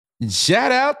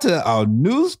Shout out to our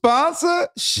new sponsor,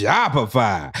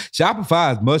 Shopify.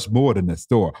 Shopify is much more than a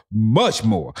store, much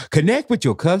more. Connect with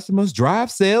your customers, drive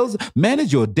sales,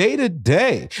 manage your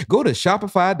day-to-day. Go to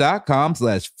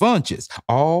shopify.com/Funches,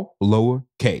 all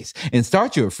lowercase, and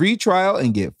start your free trial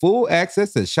and get full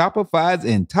access to Shopify's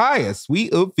entire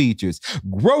suite of features.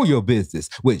 Grow your business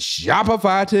with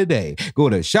Shopify today. Go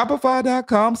to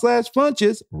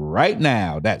shopify.com/Funches right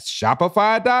now. That's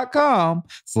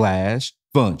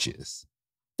shopify.com/Funches.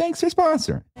 Thanks for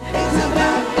sponsoring. It's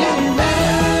about getting better.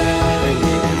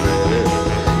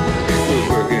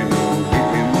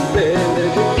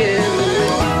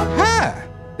 Hi.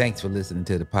 Thanks for listening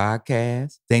to the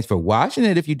podcast. Thanks for watching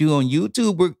it. If you do on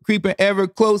YouTube, we're creeping ever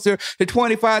closer to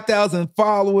 25,000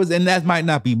 followers, and that might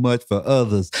not be much for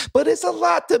others, but it's a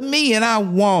lot to me, and I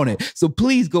want it. So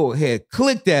please go ahead,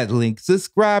 click that link,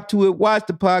 subscribe to it, watch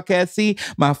the podcast, see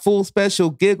my full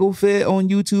special giggle fit on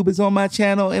YouTube is on my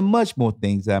channel, and much more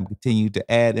things I'm continuing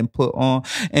to add and put on.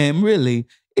 And really,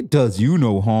 it does you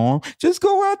no harm. Just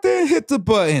go out there and hit the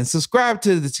button. Subscribe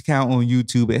to this account on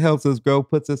YouTube. It helps us grow,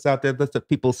 puts us out there, lets the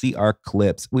people see our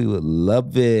clips. We would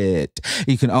love it.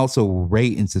 You can also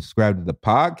rate and subscribe to the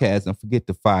podcast. Don't forget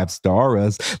to 5-star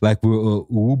us like we're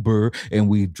Uber and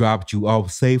we dropped you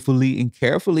off safely and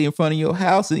carefully in front of your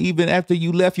house. And even after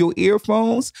you left your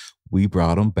earphones, we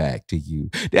brought them back to you.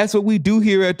 That's what we do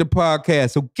here at the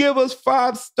podcast. So give us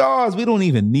 5 stars. We don't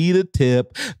even need a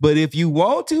tip. But if you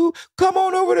want to, come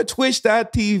on over to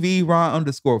twitch.tv,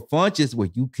 Ron_Funches, where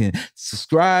you can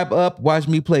subscribe up, watch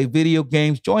me play video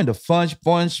games, join the Funch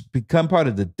Bunch, become part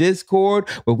of the Discord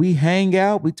where we hang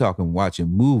out. We talking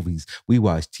watching movies. We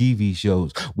watch TV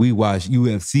shows. We watch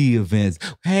UFC events,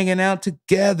 hanging out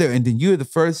together. And then you're the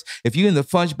first, if you're in the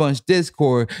Funch Bunch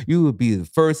Discord, you would be the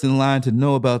first in line to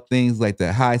know about things like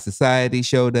the High Society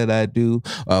show that I do,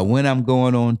 when I'm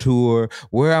going on tour,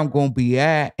 where I'm going to be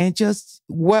at, and just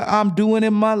what I'm doing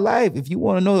in my life. If you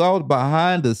want to know all the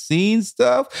behind the scenes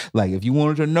stuff, like if you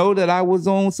wanted to know that I was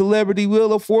on Celebrity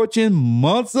Wheel of Fortune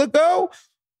months ago,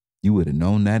 you would have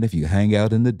known that if you hang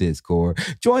out in the Discord.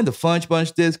 Join the Funch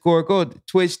Bunch Discord. Go to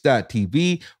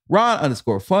twitch.tv,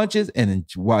 Ron_Funches, and then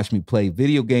watch me play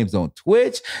video games on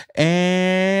Twitch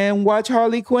and watch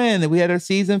Harley Quinn. We had our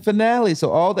season finale.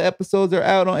 So all the episodes are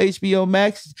out on HBO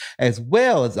Max, as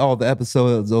well as all the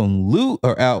episodes on Loot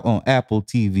are out on Apple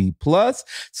TV Plus.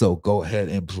 So go ahead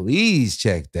and please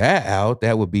check that out.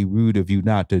 That would be rude of you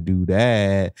not to do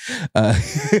that.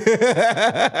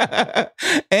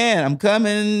 And I'm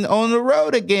coming on the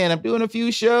road again. I'm doing a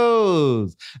few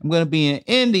shows. I'm going to be in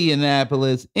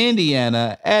Indianapolis,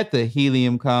 Indiana at the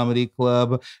Helium Comedy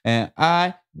Club, and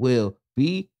I will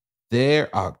be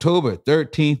there October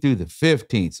 13th through the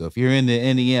 15th. So if you're in the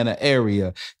Indiana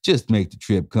area, just make the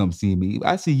trip. Come see me.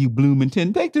 I see you,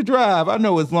 Bloomington. Take the drive. I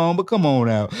know it's long, but come on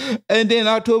out. And then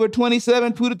October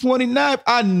 27th to the 29th,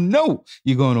 I know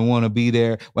you're going to want to be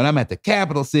there when I'm at the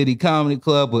Capital City Comedy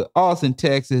Club with Austin,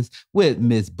 Texas, with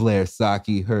Miss Blair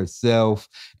Saki herself.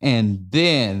 And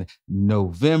then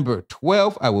November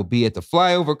 12th, I will be at the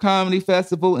Flyover Comedy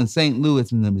Festival in St.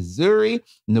 Louis, Missouri.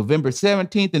 November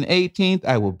 17th and 18th,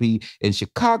 I will be in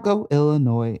Chicago,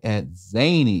 Illinois at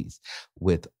Zanies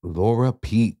with Laura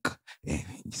Peak. And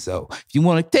so if you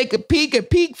want to take a peek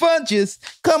at Peak Funches,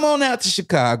 come on out to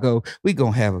Chicago. We're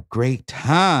going to have a great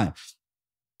time.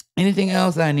 Anything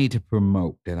else I need to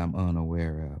promote that I'm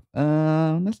unaware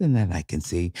of? Nothing that I can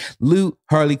see. Loot,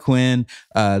 Harley Quinn,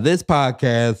 this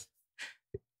podcast,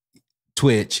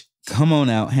 Twitch. Come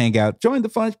on out, hang out, join the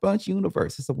Funch Bunch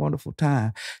universe. It's a wonderful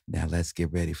time. Now let's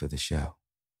get ready for the show.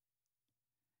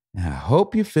 And I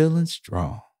hope you're feeling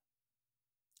strong.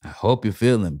 I hope you're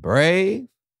feeling brave.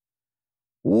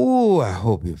 Ooh, I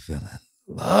hope you're feeling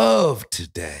love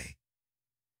today.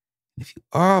 If you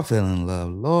are feeling love,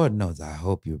 Lord knows, I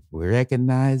hope you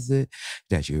recognize it,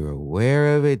 that you're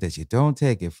aware of it, that you don't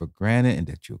take it for granted, and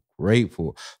that you're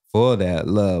grateful for that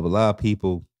love. A lot of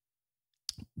people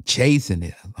chasing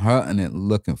it, hunting it,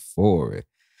 looking for it.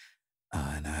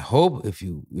 And I hope if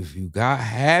you got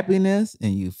happiness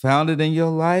and you found it in your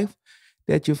life,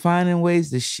 that you're finding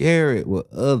ways to share it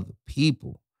with other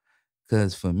people.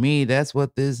 Because for me, that's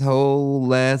what this whole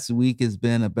last week has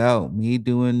been about. Me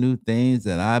doing new things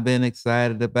that I've been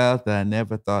excited about that I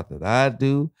never thought that I'd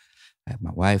do. Like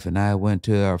my wife and I went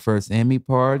to our first Emmy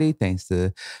party thanks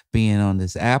to being on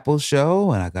this Apple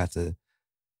show. And I got to,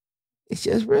 it's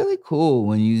just really cool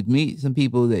when you meet some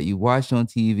people that you watched on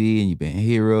TV and you've been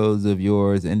heroes of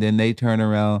yours. And then they turn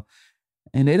around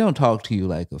And they don't talk to you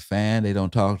like a fan. They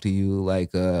don't talk to you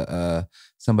like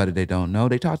somebody they don't know.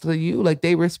 They talk to you like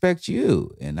they respect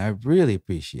you, and I really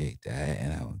appreciate that.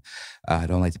 And I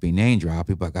don't like to be name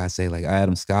dropping, but I gotta say, like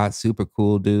Adam Scott, super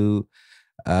cool dude.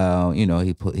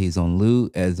 He's on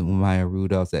Loot as Maya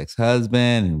Rudolph's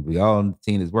ex-husband, and we all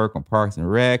seen his work on Parks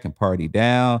and Rec and Party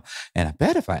Down. And I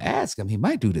bet if I ask him, he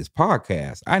might do this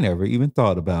podcast. I never even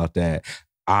thought about that.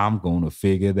 I'm gonna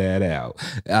figure that out.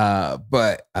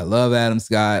 But I love Adam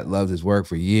Scott, loved his work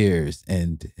for years,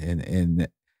 and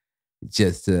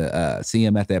just to see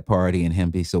him at that party and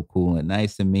him be so cool and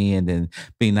nice to me, and then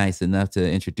be nice enough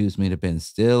to introduce me to Ben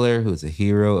Stiller, who's a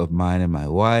hero of mine and my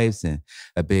wife's, and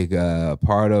a big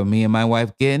part of me and my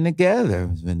wife getting together. It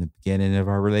was in the beginning of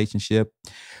our relationship.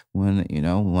 When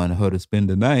wanted her to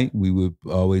spend the night, we would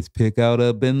always pick out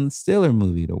a Ben Stiller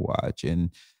movie to watch,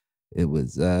 and it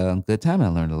was a good time. I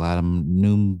learned a lot of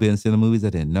new Ben Stiller movies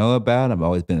I didn't know about. I've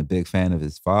always been a big fan of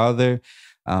his father.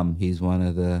 He's one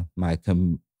of my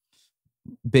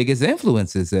biggest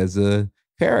influences as a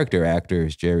character actor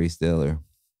is Jerry Stiller.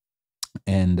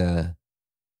 And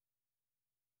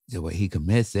the way he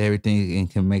commits to everything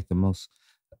and can make the most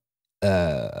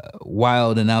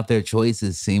wild and out there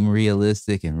choices seem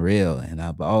realistic and real. And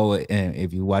and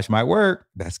if you watch my work,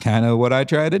 that's kind of what I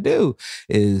try to do,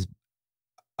 is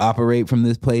operate from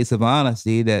this place of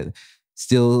honesty that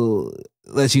still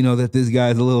lets you know that this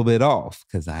guy's a little bit off,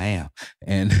 because I am.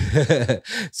 And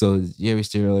so Jerry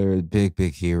Stiller is a big,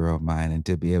 big hero of mine. And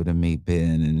to be able to meet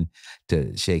Ben and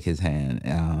to shake his hand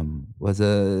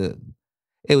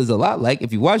it was a lot like,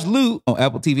 if you watch Loot on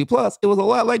Apple TV Plus, it was a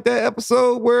lot like that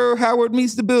episode where Howard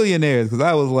meets the billionaires. Because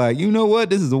I was like, you know what?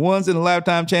 This is a once in a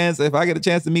lifetime chance. If I get a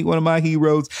chance to meet one of my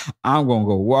heroes, I'm going to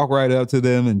go walk right up to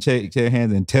them and shake their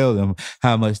hands and tell them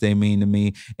how much they mean to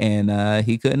me. And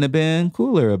he couldn't have been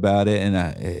cooler about it. And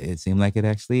it seemed like it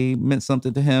actually meant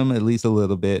something to him, at least a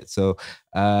little bit. So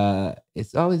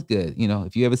it's always good.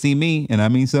 If you ever see me and I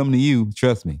mean something to you,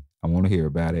 trust me, I want to hear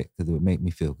about it, because it would make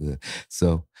me feel good.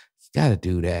 So got to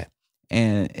do that.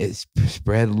 And it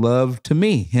spread love to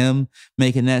me. Him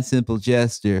making that simple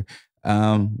gesture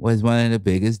was one of the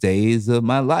biggest days of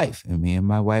my life. And me and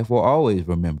my wife will always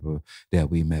remember that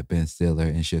we met Ben Stiller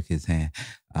and shook his hand.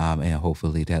 And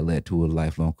hopefully that led to a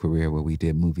lifelong career where we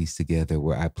did movies together,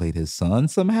 where I played his son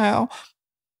somehow.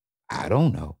 I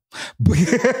don't know.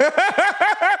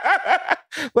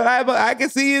 But I can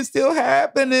see it still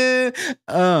happening.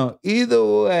 Either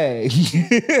way.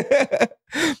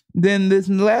 Then this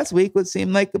last week would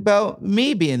seem like about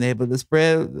me being able to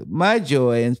spread my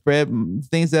joy and spread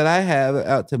things that I have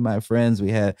out to my friends.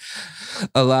 We had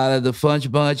a lot of the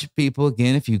Funch Bunch people.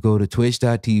 Again, if you go to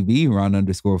twitch.tv,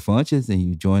 Ron_Funches, and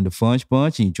you join the Funch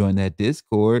Bunch and you join that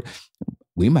Discord,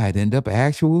 we might end up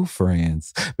actual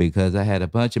friends, because I had a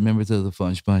bunch of members of the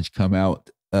Funch Bunch come out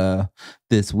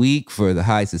this week for the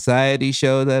High Society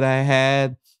show that I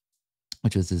had,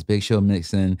 which was this big show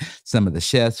mixing some of the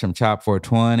chefs from Chop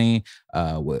 420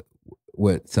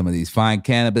 with some of these fine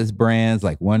cannabis brands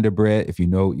like Wonder Bread. If you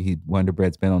know, Wonder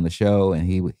Bread's been on the show, and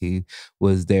he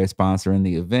was there sponsoring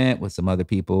the event with some other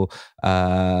people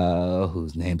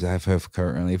whose names I've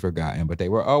currently forgotten, but they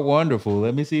were all wonderful.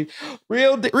 Let me see.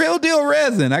 Real Deal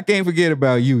Resin. I can't forget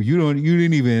about you. You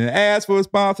didn't even ask for a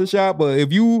sponsorship, but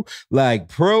if you like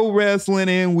pro wrestling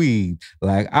and weed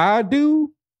like I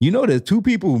do, there's two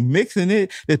people mixing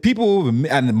it. There's people,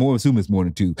 I'm more assuming it's more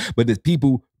than two, but there's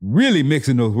people really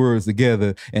mixing those words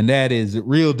together, and that is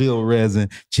Real Deal Resin.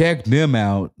 Check them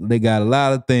out. They got a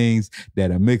lot of things that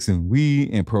are mixing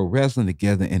weed and pro wrestling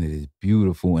together, and it is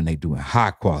beautiful, and they doing high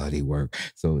quality work.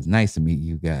 So it's nice to meet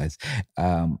you guys.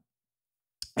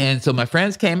 And so my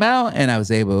friends came out, and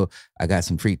I got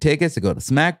some free tickets to go to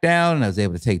SmackDown, and I was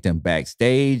able to take them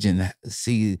backstage and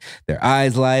see their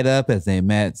eyes light up as they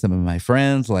met some of my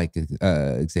friends like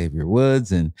Xavier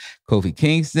Woods and Kofi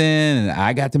Kingston. And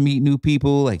I got to meet new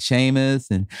people like Sheamus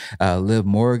and Liv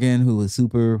Morgan, who was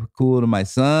super cool to my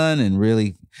son and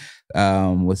really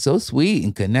was so sweet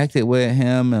and connected with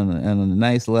him on a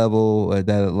nice level that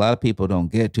a lot of people don't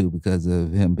get to because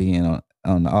of him being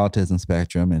on the autism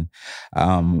spectrum. And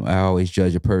I always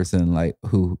judge a person like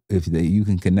if you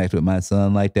can connect with my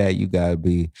son like that, you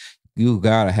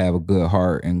gotta have a good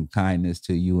heart and kindness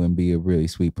to you and be a really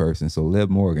sweet person. So Liv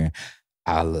Morgan,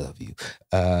 I love you.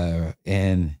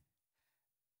 And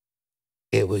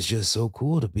it was just so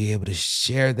cool to be able to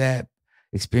share that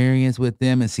experience with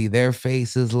them and see their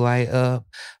faces light up.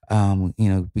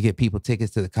 We get people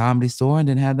tickets to the Comedy Store and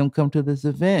then have them come to this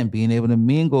event, being able to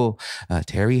mingle.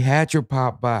 Terry Hatcher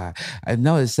popped by. I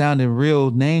know it's sounding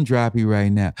real name droppy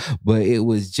right now, but it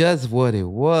was just what it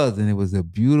was. And it was a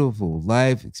beautiful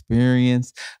life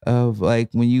experience of like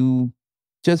when you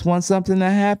just want something to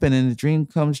happen and the dream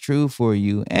comes true for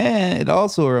you. And it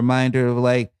also a reminder of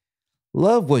like,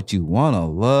 love what you want to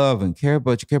love and care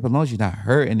about you care, but as long as you're not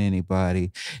hurting anybody.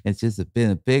 It's just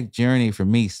been a big journey for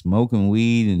me smoking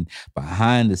weed and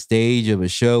behind the stage of a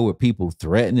show with people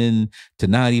threatening to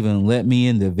not even let me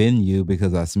in the venue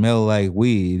because I smell like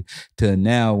weed to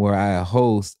now where I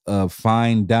host a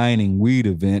fine dining weed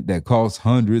event that costs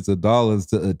hundreds of dollars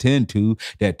to attend to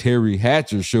that Terry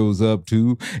Hatcher shows up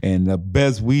to and the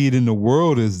best weed in the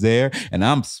world is there and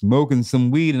I'm smoking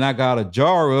some weed and I got a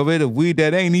jar of it of weed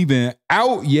that ain't even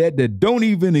out yet that don't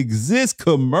even exist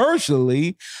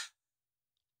commercially.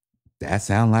 That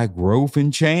sounds like growth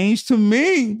and change to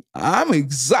me. I'm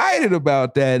excited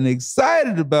about that and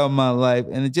excited about my life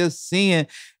and just seeing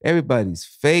everybody's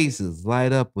faces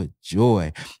light up with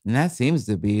joy. And that seems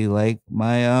to be like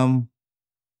my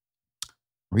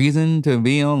reason to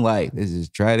be on life is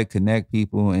just try to connect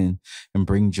people and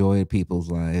bring joy to people's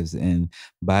lives. And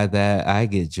by that I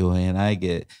get joy and I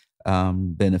get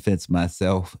benefits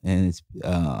myself. And it's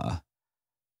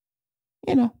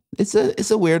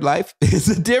a weird life. It's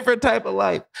a different type of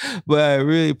life, but I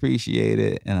really appreciate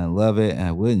it and I love it and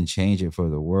I wouldn't change it for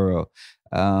the world.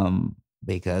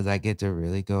 Because I get to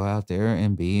really go out there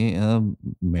and be a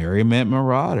merriment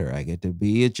marauder. I get to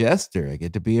be a jester. I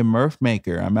get to be a mirth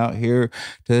maker. I'm out here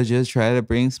to just try to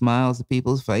bring smiles to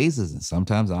people's faces. And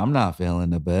sometimes I'm not feeling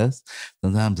the best.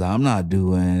 Sometimes I'm not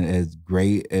doing as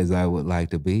great as I would like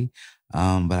to be.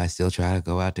 But I still try to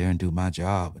go out there and do my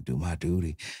job and do my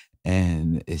duty.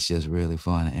 And it's just really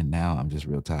fun. And now I'm just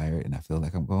real tired and I feel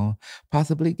like I'm going to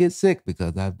possibly get sick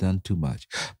because I've done too much.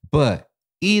 But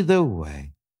either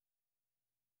way,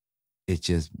 it's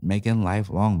just making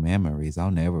lifelong memories.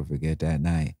 I'll never forget that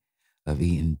night of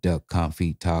eating duck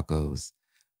confit tacos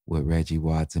with Reggie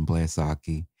Watts and Blair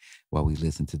Saki while we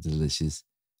listened to delicious,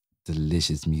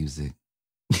 delicious music.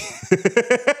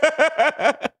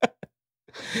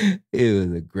 It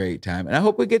was a great time. And I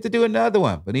hope we get to do another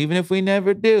one. But even if we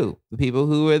never do, the people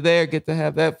who were there get to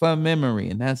have that fun memory.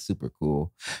 And that's super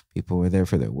cool. People were there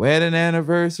for their wedding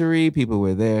anniversary. People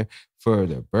were there for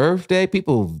their birthday.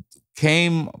 People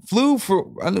flew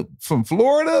from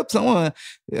Florida.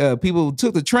 People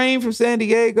took the train from San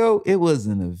Diego. It was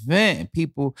an event and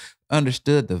people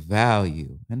understood the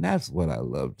value. And that's what I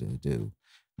love to do.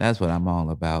 That's what I'm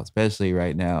all about, especially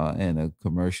right now in a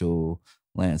commercial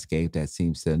landscape that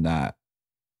seems to not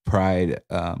pride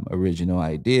original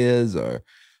ideas or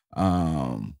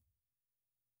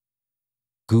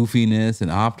goofiness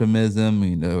and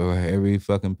optimism, or every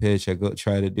fucking pitch I go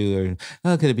try to do,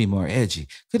 or could it be more edgy?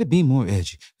 Could it be more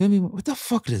edgy? What the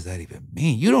fuck does that even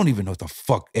mean? You don't even know what the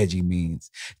fuck edgy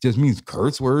means. It just means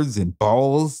curse words and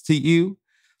balls to you.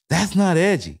 That's not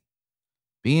edgy.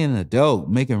 Being an adult,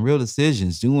 making real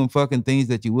decisions, doing fucking things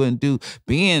that you wouldn't do,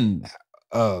 being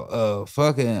a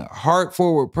fucking heart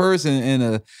forward person in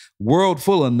a world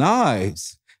full of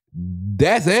knives.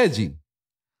 That's edgy.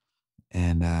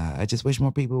 And I just wish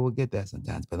more people would get that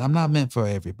sometimes. But I'm not meant for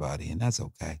everybody, and that's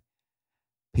okay.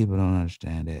 People don't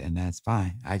understand it, and that's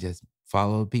fine. I just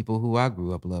follow people who I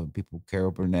grew up loving. People,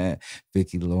 Carol Burnett,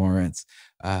 Vicki Lawrence,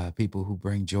 people who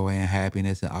bring joy and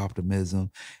happiness and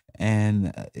optimism.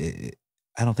 And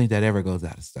I don't think that ever goes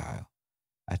out of style.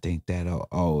 I think that'll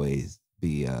always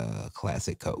be a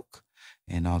classic Coke.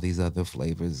 And all these other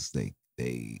flavors,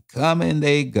 they come and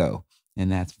they go,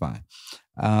 and that's fine.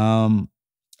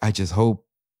 I just hope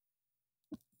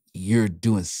you're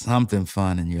doing something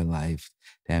fun in your life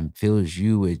that fills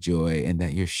you with joy and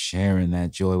that you're sharing that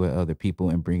joy with other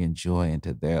people and bringing joy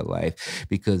into their life.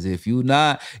 Because if you're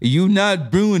not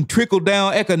doing trickle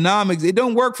down economics, it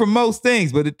don't work for most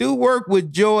things, but it do work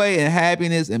with joy and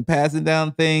happiness and passing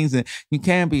down things. And you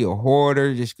can't be a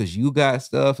hoarder just because you got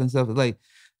stuff and stuff. It's like,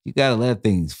 you got to let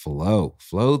things flow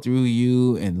through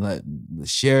you and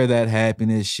share that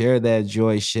happiness, share that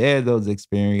joy, share those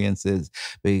experiences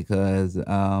because,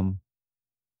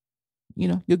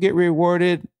 you'll get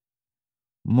rewarded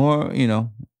more,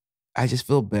 I just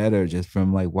feel better just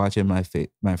from like watching my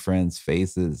friends'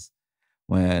 faces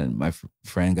when my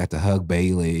friend got to hug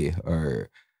Bailey or,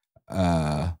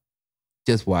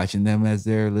 just watching them as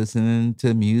they're listening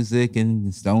to music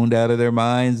and stoned out of their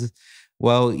minds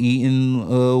while eating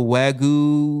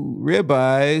Wagyu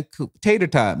ribeye tater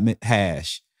tot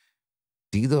hash.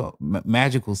 These are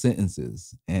magical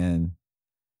sentences. And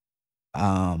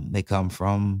they come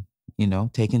from,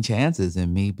 taking chances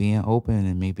and me being open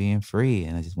and me being free.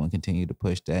 And I just want to continue to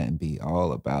push that and be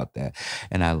all about that.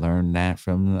 And I learned that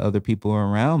from the other people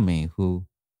around me who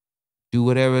do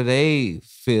whatever they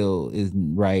feel is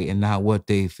right and not what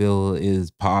they feel is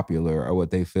popular or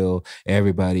what they feel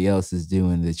everybody else is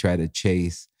doing to try to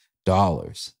chase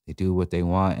dollars. They do what they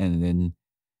want, and then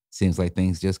seems like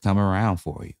things just come around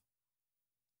for you.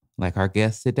 Like our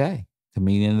guest today,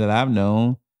 comedian that I've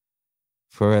known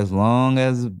for as long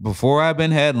as before I've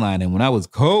been headlining. When I was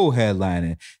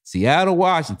co-headlining Seattle,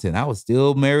 Washington, I was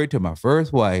still married to my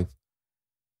first wife.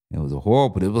 It was a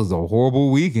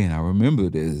horrible weekend. I remember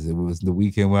this. It was the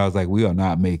weekend where I was like, we are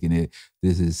not making it.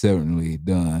 This is certainly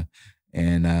done.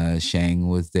 And Sheng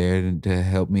was there to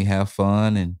help me have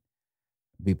fun and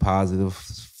be positive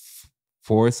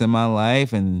force in my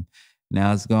life. And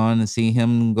now it's gone to see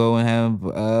him go and have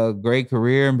a great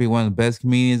career and be one of the best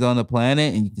comedians on the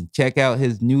planet. And you can check out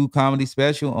his new comedy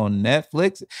special on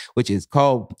Netflix, which is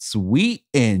called Sweet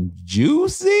and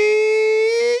Juicy,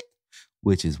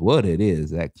 which is what it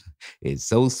is. It's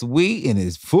so sweet and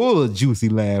it's full of juicy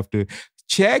laughter.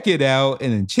 Check it out,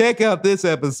 and then check out this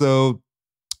episode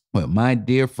with my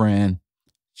dear friend,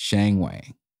 Sheng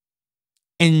Wang.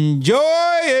 Enjoy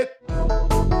it.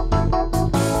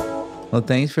 Well,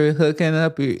 thanks for hooking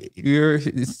up your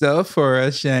stuff for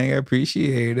us, Sheng. I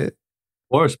appreciate it.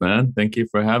 Of course, man. Thank you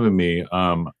for having me.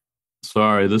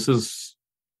 Sorry, this is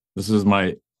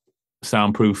my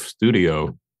soundproof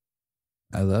studio.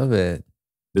 I love it.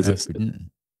 Does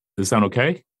it sound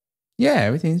okay? Yeah,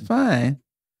 everything's fine.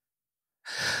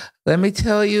 Let me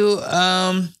tell you,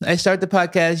 I start the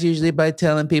podcast usually by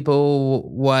telling people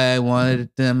why I wanted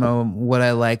them or what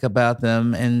I like about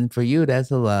them. And for you,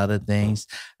 that's a lot of things.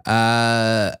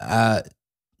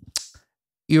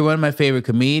 You're one of my favorite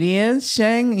comedians,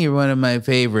 Sheng. You're one of my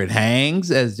favorite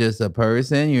hangs as just a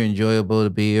person. You're enjoyable to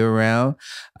be around.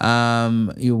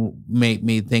 You make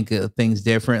me think of things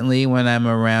differently when I'm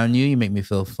around you. You make me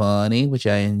feel funny, which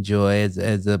I enjoy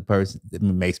as a person. It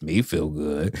makes me feel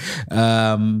good.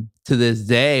 To this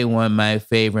day, one of my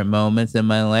favorite moments in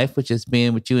my life, which is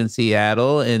being with you in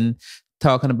Seattle and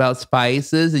talking about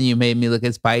spices, and you made me look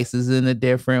at spices in a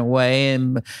different way,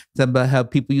 and talking about how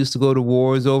people used to go to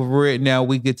wars over it. Now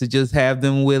we get to just have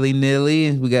them willy-nilly,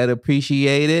 and we got to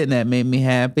appreciate it, and that made me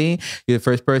happy. You're the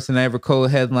first person I ever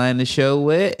co-headlined the show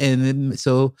with, and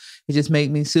so it just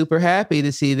made me super happy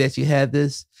to see that you had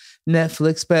this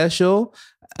Netflix special.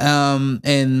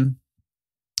 And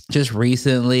just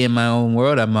recently in my own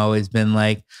world, I've always been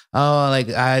like, oh, like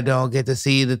I don't get to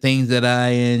see the things that I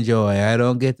enjoy. I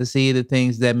don't get to see the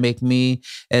things that make me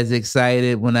as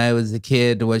excited when I was a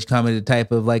kid to watch comedy, the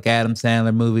type of like Adam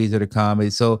Sandler movies or the comedy.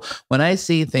 So when I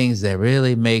see things that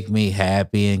really make me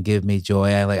happy and give me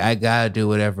joy, I gotta do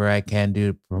whatever I can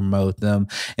do to promote them.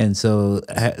 And so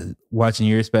watching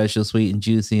your special, Sweet and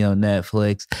Juicy, on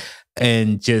Netflix,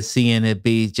 and just seeing it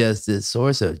be just this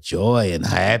source of joy and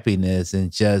happiness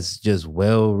and just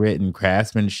well-written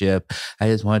craftsmanship. I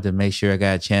just wanted to make sure I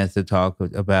got a chance to talk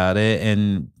about it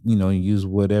and, use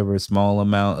whatever small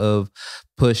amount of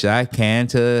push I can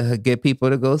to get people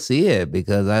to go see it,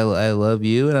 because I love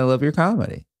you and I love your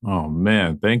comedy. Oh,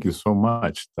 man. Thank you so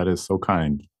much. That is so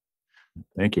kind.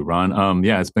 Thank you, Ron.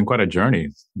 Yeah, it's been quite a journey.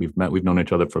 We've known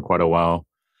each other for quite a while.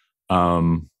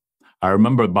 I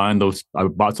remember buying those. I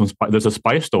bought some. There's a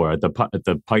spice store at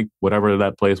the Pike, whatever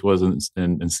that place was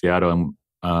in Seattle.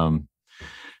 And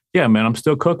yeah, man, I'm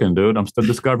still cooking, dude. I'm still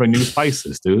discovering new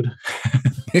spices, dude.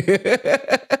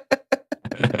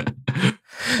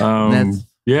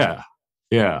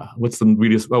 Yeah. What's the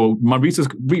latest? Oh, my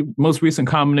most recent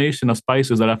combination of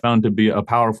spices that I found to be a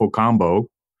powerful combo: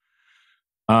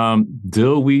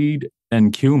 dillweed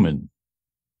and cumin.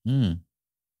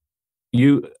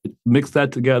 You mix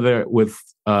that together with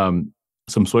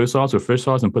some soy sauce or fish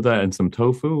sauce and put that in some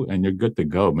tofu, and you're good to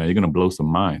go, man. You're going to blow some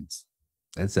minds.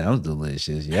 That sounds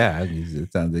delicious. Yeah,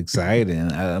 it sounds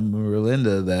exciting. I'm real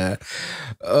into that.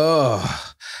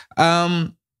 Oh,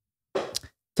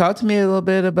 talk to me a little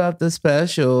bit about the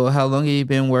special. How long have you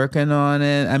been working on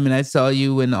it? I mean, I saw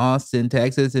you in Austin,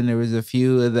 Texas, and there was a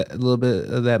little bit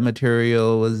of that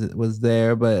material was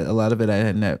there, but a lot of it I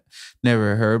had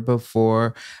never heard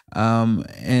before.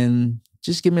 And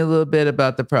just give me a little bit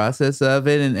about the process of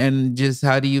it, and just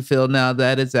how do you feel now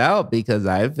that it's out? Because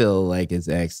I feel like it's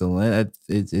excellent.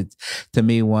 It's to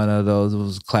me one of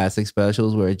those classic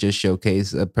specials where it just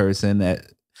showcases a person that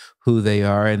who they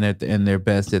are and their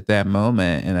best at that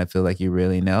moment. And I feel like you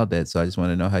really nailed it. So I just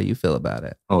want to know how you feel about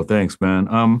it. Oh, thanks, man.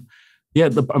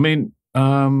 It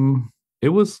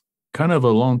was kind of a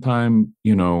long time,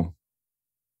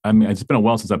 I mean, it's been a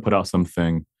while since I put out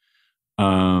something.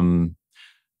 And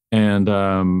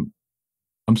I'm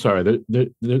sorry. I think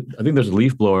there's a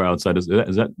leaf blower outside. Is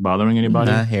that bothering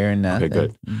anybody? Not hearing nothing. Okay,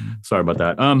 good. Sorry about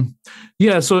that.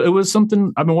 Yeah. So it was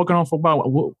something I've been working on for a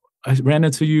while. I ran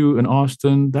into you in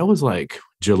Austin. That was like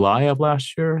July of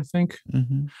last year, I think.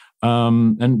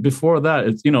 And before that,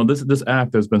 it's this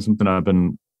act has been something I've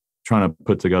been trying to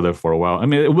put together for a while. I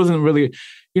mean, it wasn't really,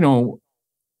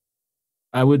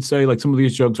 I would say like some of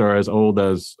these jokes are as old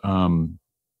as 5-6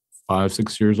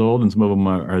 years old, and some of them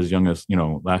are as young as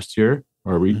last year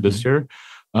or this year.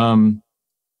 But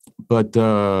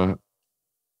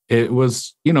it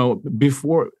was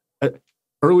before.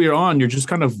 Earlier on, you're just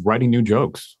kind of writing new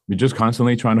jokes. You're just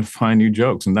constantly trying to find new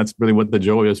jokes. And that's really what the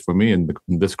joy is for me in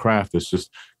this craft. It's just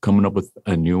coming up with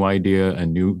a new idea, a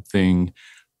new thing,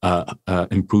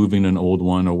 improving an old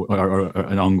one or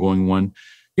an ongoing one.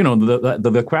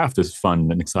 The craft is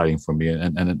fun and exciting for me.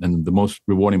 And the most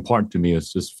rewarding part to me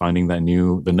is just finding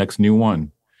the next new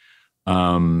one.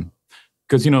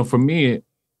 Because, for me,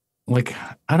 like,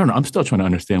 I don't know, I'm still trying to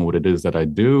understand what it is that I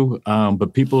do,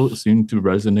 but people seem to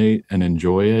resonate and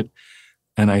enjoy it.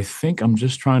 And I think I'm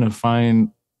just trying to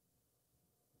find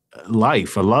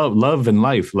life, love and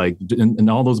life, like in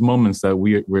all those moments that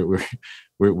we're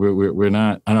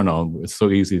not, I don't know, it's so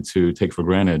easy to take for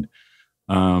granted.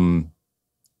 But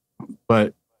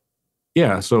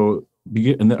yeah, so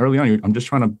in the early on, I'm just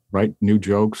trying to write new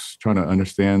jokes, trying to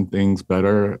understand things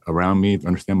better around me, to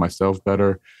understand myself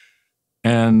better.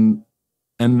 And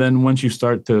then once you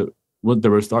start to,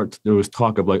 there was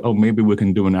talk of like, oh, maybe we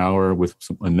can do an hour with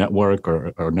a network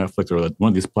or Netflix or one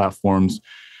of these platforms.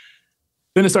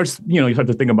 Then it starts, you start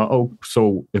to think about, oh,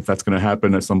 so if that's going to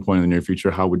happen at some point in the near future,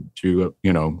 how would you,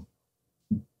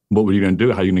 what were you going to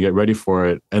do? How are you going to get ready for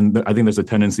it? And I think there's a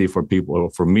tendency for people,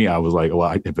 for me, I was like,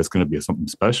 well, if it's going to be something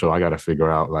special, I got to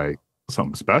figure out like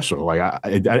something special. Like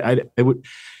it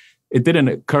didn't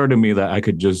occur to me that I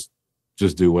could just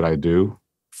do what I do.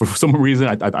 For some reason,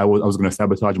 I was going to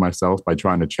sabotage myself by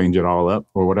trying to change it all up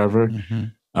or whatever.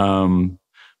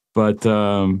 But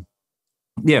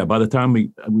yeah, by the time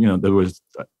there was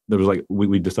like,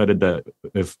 we decided that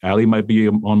if Ali might be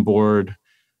on board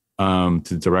to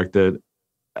direct it,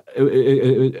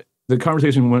 the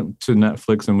conversation went to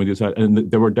Netflix and we decided,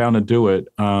 and they were down to do it.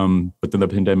 But then the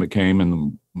pandemic came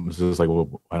and it was just like,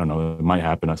 well, I don't know, it might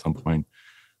happen at some point.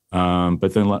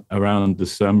 But then around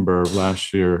December of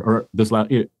last year, or this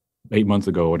last 8 months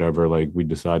ago, whatever, like we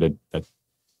decided that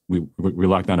we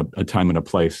locked down a time and a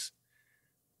place.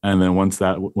 And then once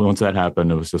that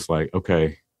happened, it was just like,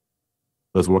 okay,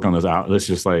 let's work on this out. Let's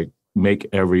just like make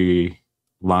every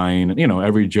line,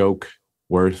 every joke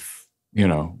worth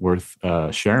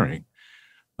sharing.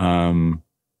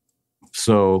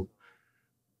 So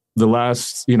the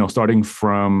last, starting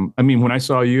from, I mean, when I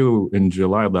saw you in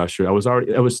July of last year,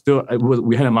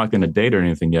 we hadn't locked in a date or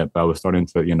anything yet, but I was starting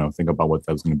to, think about what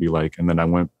that was going to be like. And then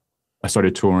I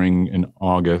started touring in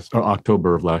August or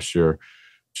October of last year,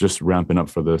 just ramping up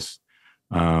for this.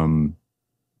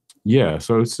 Yeah.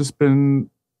 So it's just been,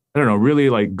 I don't know, really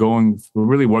like we're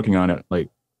really working on it, like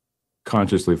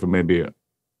consciously for maybe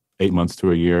 8 months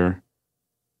to a year.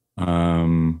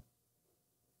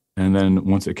 And then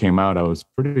once it came out, I was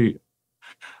pretty,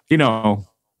 we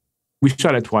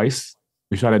shot it twice.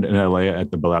 We shot it in LA at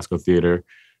the Belasco Theater.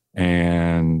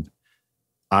 And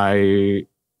I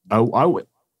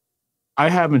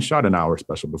haven't shot an hour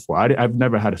special before. I've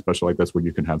never had a special like this where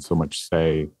you can have so much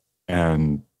say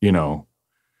and,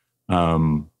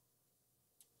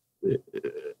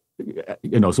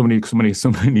 so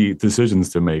many decisions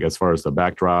to make as far as the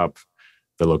backdrop,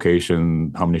 the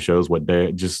location, how many shows, what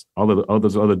day, just all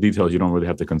those other details you don't really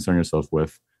have to concern yourself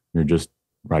with. You're just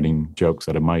writing jokes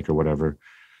at a mic or whatever.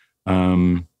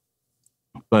 But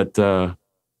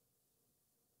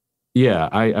yeah,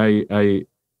 I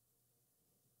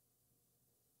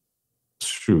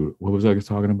shoot, what was I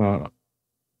talking about?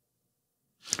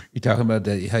 You're talking about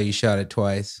how you shot it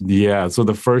twice. Yeah. So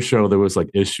the first show, there was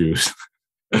like issues.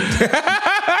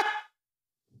 The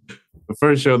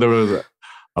first show, there was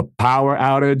a power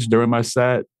outage during my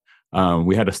set.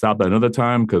 We had to stop at another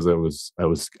time because I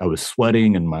was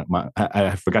sweating and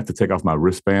I forgot to take off my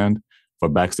wristband for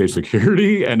backstage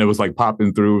security, and it was like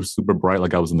popping through super bright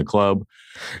like I was in the club.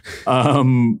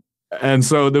 And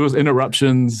so there was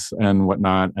interruptions and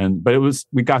whatnot, but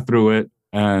we got through it,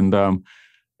 and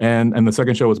the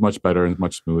second show was much better and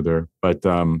much smoother. But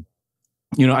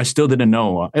I still didn't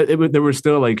know. There were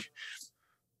still like.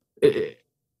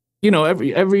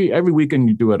 Every weekend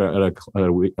you do it on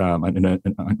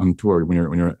tour when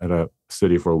you're at a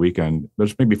city for a weekend,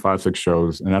 there's maybe 5, 6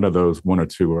 shows, and out of those, 1 or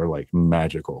 2 are like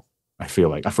magical. I feel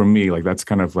like for me, like that's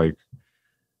kind of like,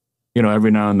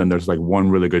 every now and then there's like one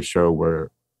really good show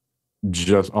where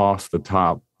just off the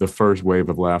top, the first wave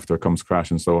of laughter comes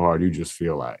crashing so hard, you just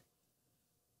feel like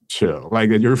chill,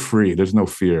 like you're free. There's no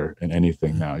fear in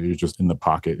anything now. You're just in the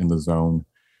pocket, in the zone.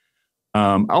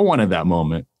 I wanted that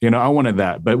moment, I wanted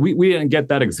that, but we didn't get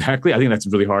that exactly. I think that's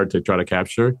really hard to try to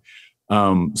capture.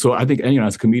 So I think,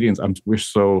 as comedians, we're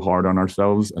so hard on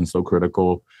ourselves and so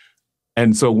critical.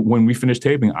 And so when we finished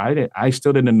taping, I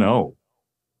still didn't know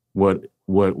what it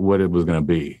was going to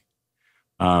be.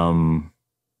 And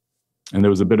there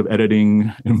was a bit of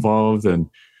editing involved, and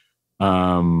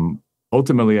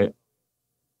ultimately,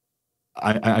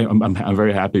 I'm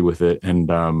very happy with it. And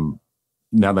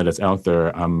now that it's out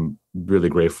there, I'm really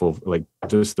grateful. Like,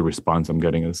 just the response I'm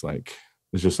getting is like,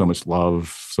 there's just so much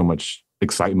love, so much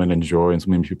excitement and joy, and so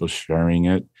many people sharing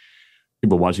it.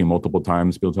 People watching multiple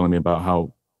times, people telling me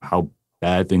about how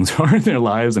bad things are in their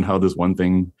lives and how this one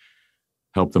thing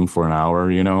helped them for an hour.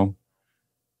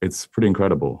 It's pretty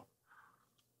incredible.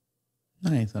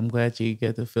 Nice. I'm glad you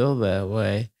get to feel that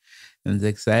way. And it's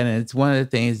exciting. It's one of the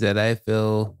things that I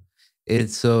feel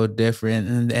it's so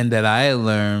different, and that I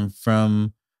learned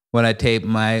from when I taped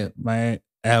my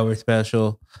hour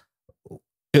special.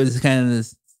 It was kind of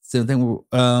this something,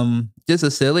 just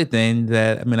a silly thing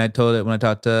that, I told it when I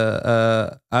talked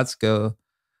to Atsuko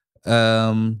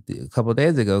a couple of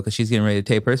days ago, because she's getting ready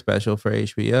to tape her special for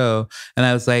HBO. And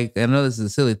I was like, I know this is a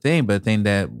silly thing, but a thing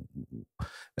that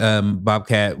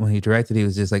Bobcat, when he directed, he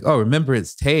was just like, oh, remember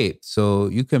it's taped, so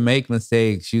you can make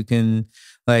mistakes, you can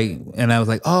and I was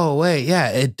like, oh wait,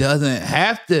 yeah, it doesn't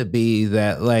have to be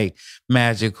that like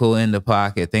magical in the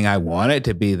pocket thing. I want it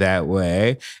to be that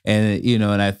way. And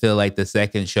and I feel like the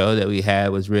second show that we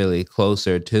had was really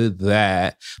closer to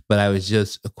that. But I was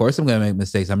just, of course I'm gonna make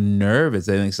mistakes. I'm nervous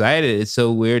and excited. It's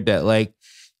so weird that like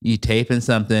you taping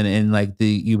something and like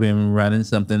you've been running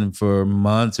something for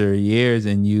months or years,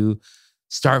 and you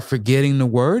start forgetting the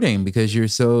wording because you're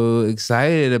so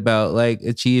excited about like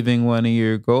achieving one of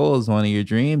your goals, one of your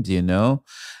dreams, and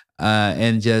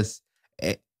just,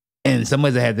 in some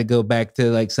ways I had to go back to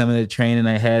like some of the training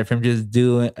I had from just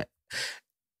doing,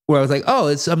 where I was like,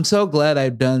 oh, I'm so glad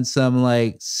I've done some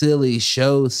like silly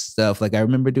show stuff. Like I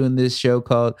remember doing this show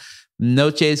called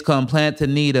Noches con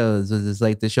Plantanitos, which is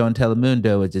like the show on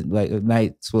Telemundo, which is like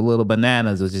Nights with Little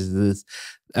Bananas, which is this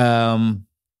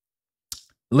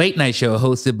late night show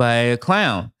hosted by a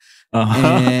clown.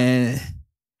 And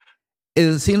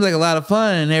it seems like a lot of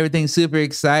fun and everything's super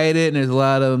excited, and there's a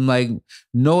lot of like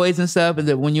noise and stuff. And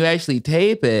that when you actually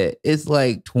tape it, it's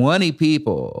like 20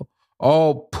 people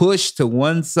all pushed to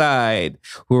one side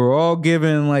who are all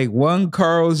given like one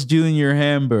Carl's Jr.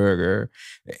 hamburger,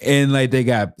 and like they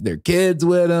got their kids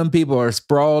with them. People are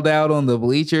sprawled out on the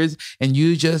bleachers, and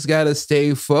you just got to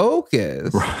stay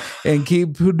focused and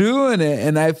keep doing it.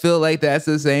 And I feel like that's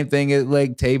the same thing as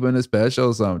like taping a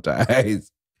special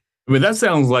sometimes. I mean, that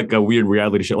sounds like a weird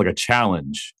reality show, like a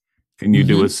challenge. Can you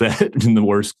do a set in the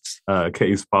worst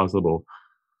case possible?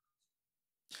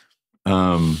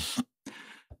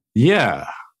 Yeah.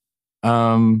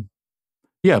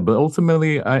 Yeah, but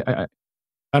ultimately I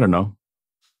don't know.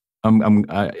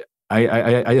 I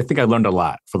think I learned a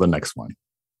lot for the next one.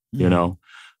 That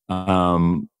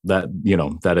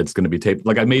that it's going to be taped.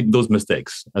 Like I made those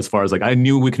mistakes as far as like I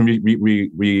knew we can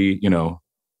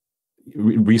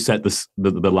reset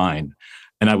the line,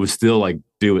 and I would still like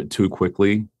do it too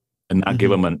quickly and not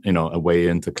give them a way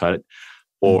in to cut it.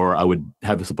 Or I would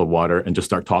have a sip of water and just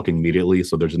start talking immediately.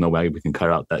 So there's no way we can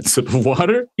cut out that sip of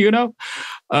water,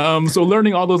 So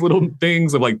learning all those little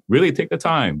things of like really take the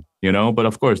time, But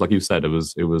of course, like you said, it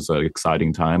was an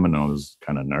exciting time, and I was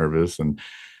kind of nervous. And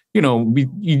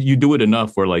you do it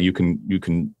enough where like you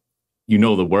can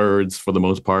the words for the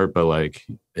most part, but like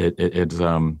it's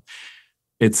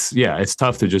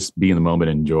tough to just be in the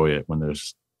moment and enjoy it when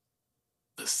there's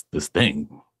this thing.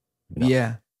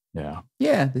 Yeah.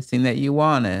 Yeah, this thing that you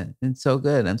wanted. It's so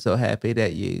good. I'm so happy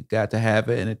that you got to have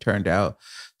it and it turned out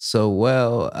so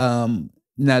well.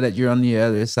 Now that you're on the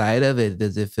other side of it,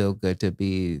 does it feel good to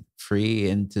be free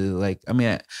and to like,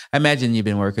 I imagine you've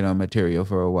been working on material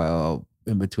for a while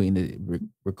in between the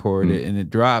record it and it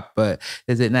drop, but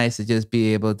is it nice to just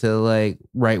be able to like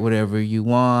write whatever you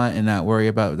want and not worry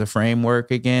about the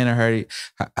framework again? Or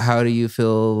how do you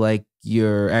feel like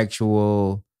your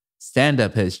actual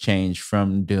stand-up has changed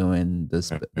from doing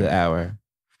the hour?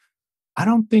 I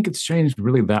don't think it's changed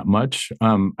really that much.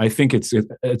 I think it's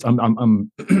I'm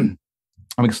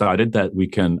I'm excited that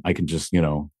I can just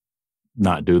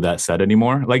not do that set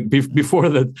anymore. Like before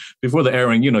the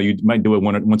airing, you might do it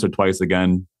once or twice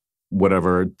again,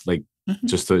 whatever, like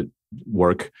just to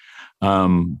work.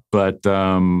 But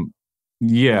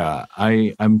yeah,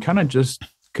 I'm kind of just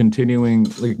continuing.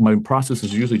 Like my process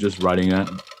is usually just writing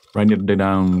it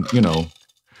down,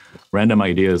 random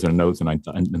ideas or notes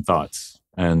and thoughts,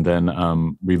 and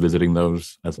then revisiting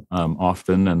those as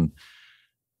often and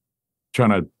trying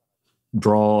to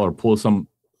draw or pull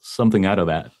something out of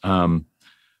that.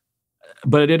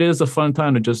 But it is a fun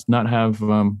time to just not have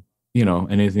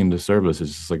anything to service.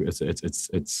 It's just like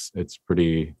it's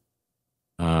pretty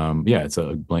it's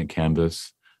a blank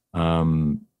canvas.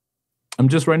 I'm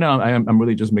just right now I'm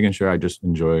really just making sure I just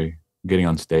enjoy getting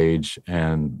on stage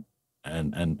and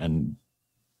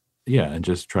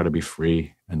just try to be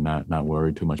free and not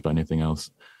worry too much about anything else.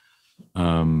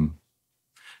 I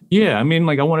mean,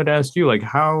 like I wanted to ask you, like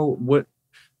what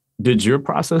did your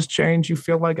process change, you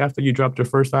feel like, after you dropped your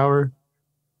first hour?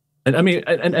 And I mean,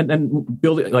 and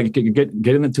building, like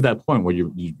getting into that point where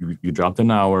you dropped an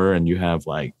hour and you have,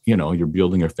 like, you're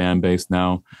building your fan base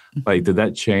now. Like, did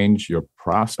that change your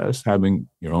process, having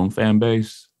your own fan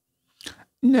base?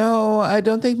 No, I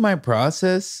don't think my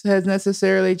process has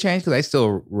necessarily changed, because I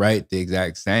still write the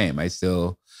exact same. I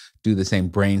still do the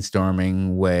same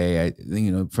brainstorming way.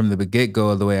 From the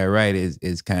get-go, the way I write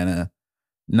is kind of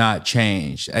not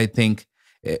changed. I think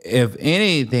if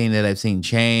anything that I've seen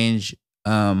change,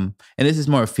 and this is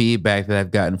more feedback that I've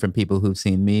gotten from people who've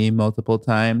seen me multiple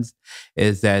times,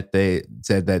 is that they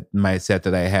said that my set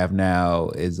that I have now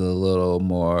is a little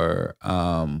more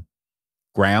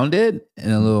grounded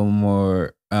and a little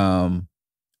more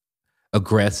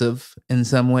aggressive in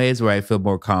some ways, where I feel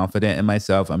more confident in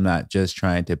myself. I'm not just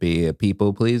trying to be a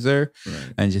people pleaser.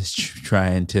 Right. I'm just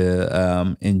trying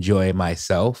to enjoy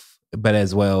myself, but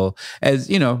as well as,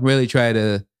 really try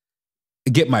to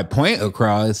get my point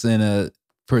across in a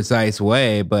precise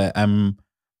way. But I'm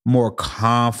more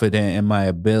confident in my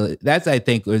ability. That's, I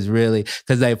think, was really,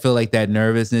 because I feel like that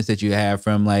nervousness that you have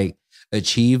from like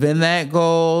achieving that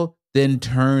goal then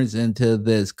turns into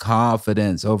this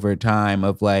confidence over time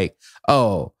of like,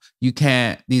 oh, you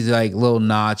can't, these are like little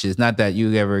notches. Not that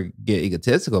you ever get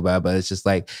egotistical about it, but it's just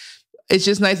like, it's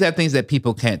just nice to have things that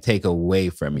people can't take away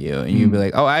from you. And you'd be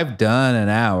like, oh, I've done an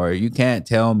hour. You can't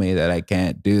tell me that I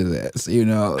can't do this,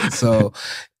 So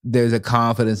there's a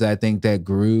confidence, I think, that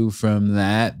grew from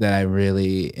that I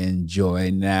really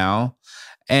enjoy now.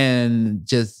 And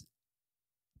just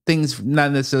things,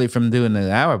 not necessarily from doing an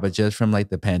hour, but just from like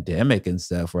the pandemic and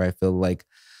stuff, where I feel like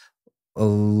a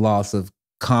loss of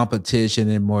competition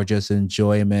and more just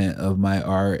enjoyment of my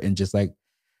art. And just like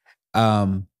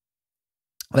I'm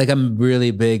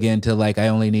really big into, like, I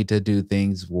only need to do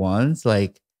things once.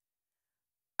 Like,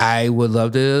 I would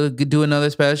love to do another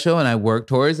special and I work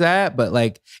towards that. But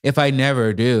like, if I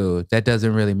never do, that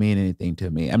doesn't really mean anything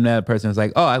to me. I'm not a person who's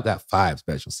like, oh, I've got 5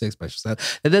 specials, 6 specials, 7.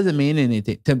 That doesn't mean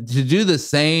anything. To do the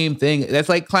same thing, that's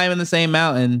like climbing the same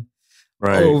mountain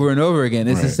over and over again.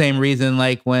 It's the same reason,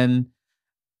 like when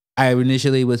I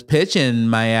initially was pitching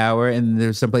my hour and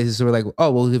there's some places who were like,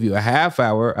 oh, we'll give you a half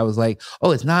hour. I was like,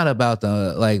 oh, it's not about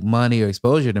the like money or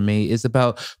exposure to me. It's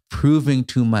about proving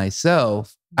to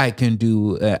myself I can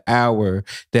do an hour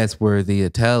that's worthy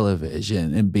of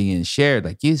television and being shared,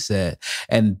 like you said.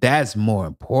 And that's more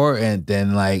important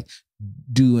than like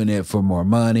doing it for more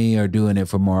money or doing it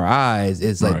for more eyes.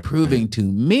 It's like proving to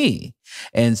me.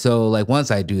 And so like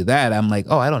once I do that, I'm like,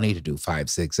 oh, I don't need to do 5,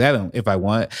 6, 7. If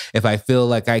I feel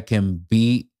like I can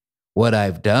beat what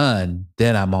I've done,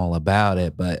 then I'm all about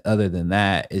it. But other than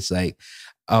that, it's like,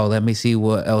 oh, let me see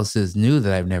what else is new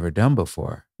that I've never done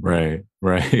before. Right.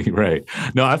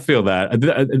 No, I feel that.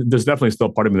 There's definitely still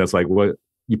part of me that's like, what?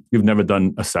 You've never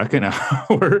done a second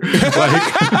hour?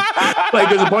 like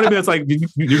there's a part of me that's like,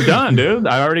 you're done, dude.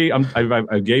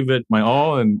 I gave it my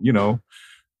all, and I'm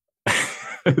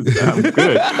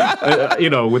good.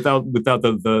 Without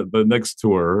the next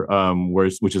tour,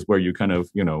 which is where you kind of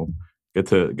get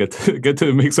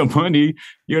to make some money,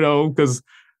 because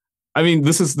I mean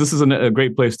this is a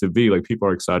great place to be. Like, people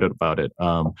are excited about it,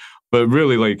 but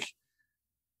really, like,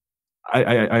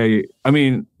 I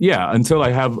mean, yeah, until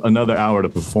I have another hour to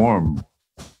perform,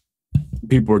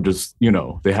 people are just,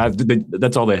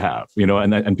 that's all they have,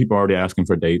 and people are already asking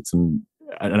for dates, and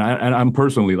I'm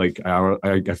personally like,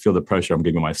 I feel the pressure I'm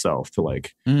giving myself to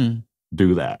like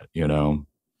do that,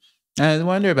 I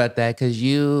wonder about that, because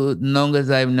long as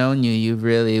I've known you, you've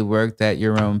really worked at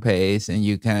your own pace and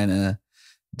you kind of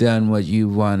done what you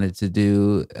wanted to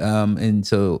do. And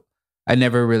so I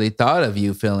never really thought of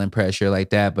you feeling pressure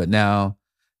like that. But now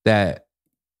that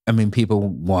I mean, people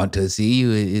want to see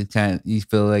you. It kind of, you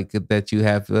feel like that you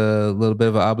have a little bit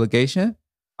of an obligation.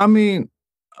 I mean,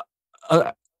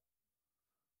 uh,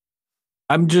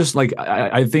 I'm just like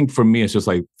I think for me it's just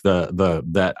like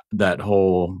that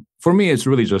whole, for me it's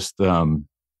really just the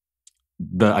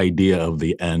idea of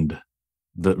the end,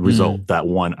 the result, that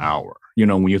 1 hour. You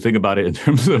know, when you think about it in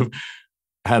terms of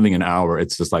having an hour,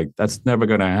 it's just like that's never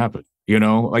gonna happen. You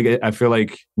know, like I feel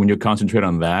like when you concentrate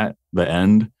on that, the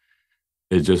end,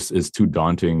 it just is too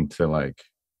daunting to like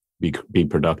be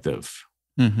productive.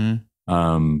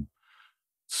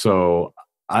 So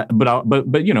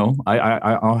but you know,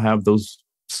 I'll have those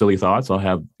silly thoughts. I'll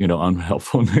have, you know,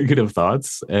 unhelpful negative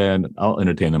thoughts, and I'll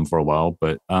entertain them for a while.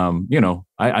 But you know,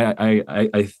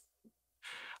 I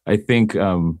think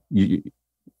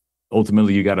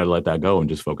ultimately you got to let that go and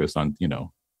just focus on, you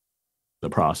know, the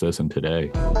process and today.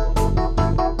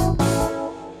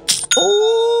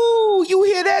 Oh, you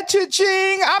hear that,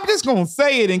 cha-ching? I'm just going to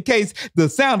say it in case the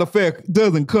sound effect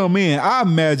doesn't come in. I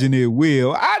imagine it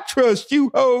will. I trust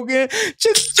you, Hogan.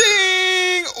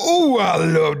 Cha-ching! Oh, I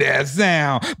love that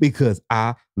sound because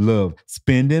I love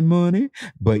spending money.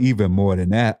 But even more than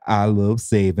that, I love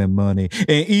saving money.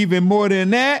 And even more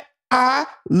than that, I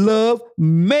love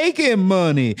making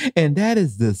money. And that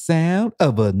is the sound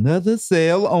of another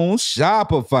sale on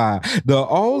Shopify, the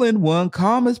all-in-one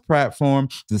commerce platform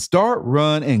to start,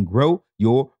 run, and grow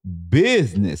your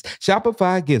business.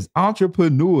 Shopify gives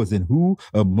entrepreneurs, and who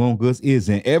among us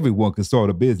isn't? Everyone can start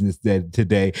a business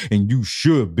today, and you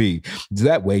should be.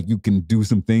 That way you can do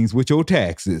some things with your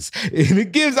taxes. And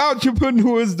it gives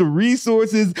entrepreneurs the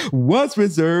resources once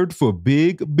reserved for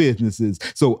big businesses.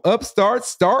 So upstarts,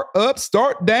 start-ups,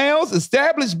 start downs,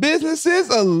 established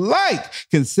businesses alike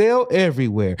can sell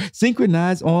everywhere,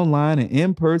 synchronize online and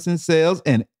in-person sales,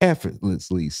 and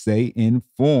effortlessly stay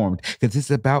informed, because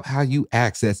it's about how you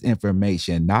access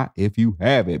information, not if you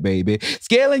have it, baby.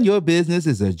 Scaling your business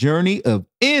is a journey of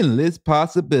endless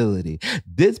possibility.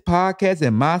 This podcast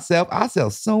and myself, I sell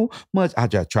so much. I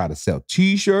just try to sell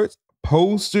t-shirts,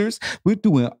 posters. We're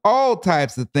doing all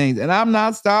types of things, and I'm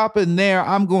not stopping there.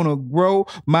 I'm going to grow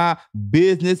my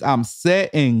business. I'm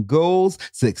setting goals.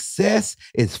 Success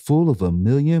is full of a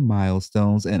million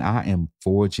milestones, and I am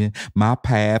forging my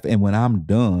path. And when I'm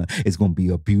done, it's going to be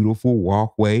a beautiful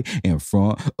walkway in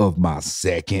front of my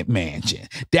second mansion.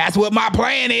 That's what my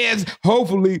plan is.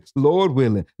 Hopefully, Lord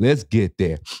willing, let's get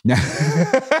there.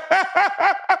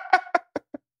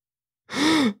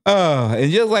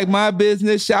 And just like my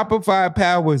business, Shopify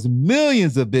powers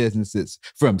millions of businesses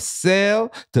from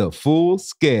sale to full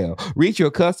scale. Reach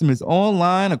your customers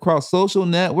online across social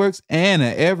networks and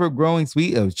an ever-growing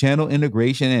suite of channel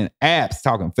integration and apps.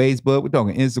 Talking Facebook, we're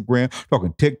talking Instagram,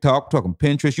 talking TikTok, talking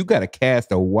Pinterest. You got to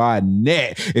cast a wide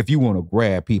net if you want to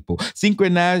grab people.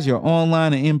 Synchronize your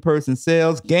online and in-person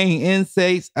sales. Gain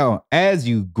insights as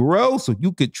you grow so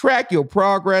you can track your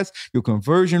progress, your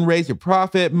conversion rates, your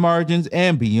profit margins,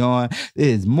 and beyond. It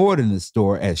is more than a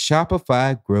store as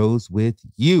Shopify grows with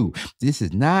you. This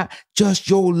is not just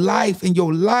your life and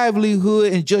your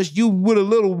livelihood and just you with a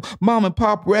little mom and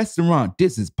pop restaurant.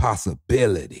 This is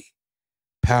possibility.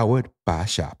 Powered by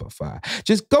Shopify.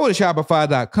 Just go to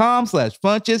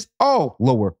shopify.com/Funches, all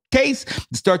lowercase,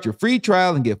 to start your free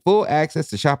trial and get full access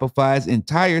to Shopify's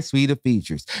entire suite of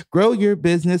features. Grow your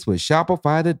business with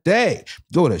Shopify today.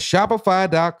 Go to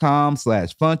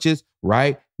shopify.com/Funches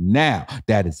right now.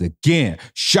 That is again,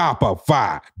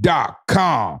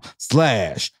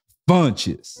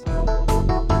 shopify.com/Funches.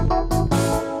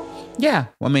 Yeah,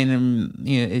 I mean,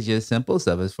 you know, it's just simple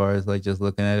stuff as far as like just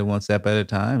looking at it one step at a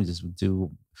time. Just do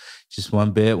just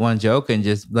one bit, one joke, and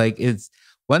just like it's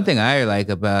one thing I like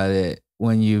about it.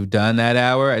 When you've done that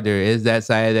hour, there is that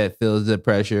side that feels the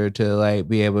pressure to like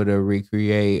be able to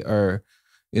recreate or,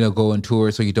 you know, go on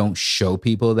tour so you don't show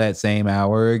people that same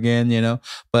hour again, you know.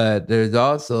 But there's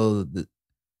also,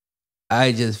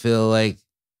 I just feel like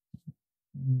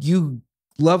you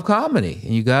love comedy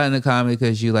and you got into comedy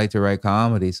because you like to write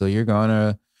comedy. So you're going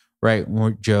to write more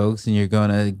jokes and you're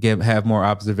going to have more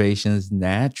observations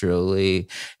naturally.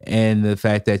 And the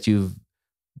fact that you've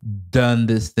done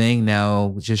this thing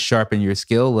now just sharpen your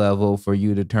skill level for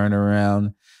you to turn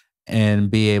around and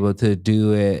be able to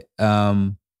do it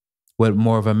with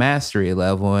more of a mastery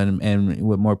level and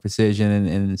with more precision and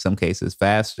in some cases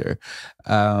faster.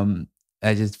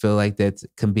 I just feel like that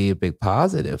can be a big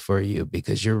positive for you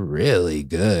because you're really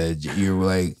good. You're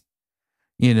like,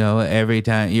 you know, every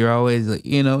time you're always,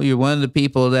 you know, you're one of the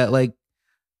people that like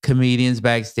comedians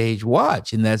backstage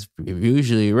watch, and that's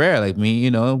usually rare. Like me, you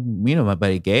know, my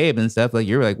buddy Gabe and stuff. Like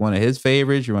you're like one of his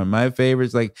favorites. You're one of my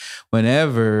favorites. Like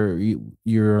whenever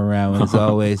you're around, it's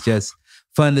always just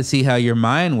fun to see how your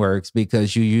mind works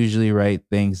because you usually write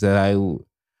things that I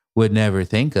would never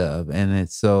think of. And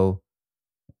it's so,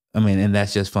 I mean, and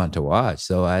that's just fun to watch.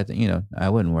 So I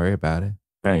wouldn't worry about it.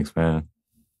 Thanks, man.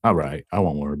 All right. I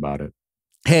won't worry about it.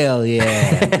 Hell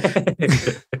yeah.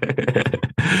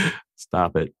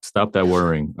 Stop it. Stop that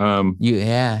worrying. You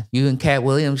and Cat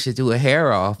Williams should do a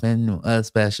hair off in a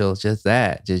special. Just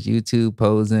that. Just you two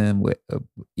posing with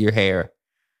your hair.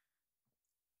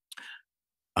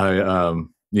 My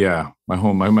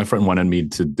friend wanted me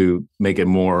to make it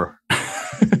more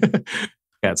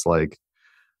Cat's like.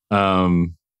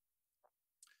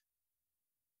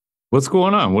 What's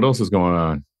going on? What else is going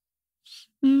on?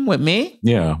 With me?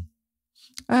 Yeah.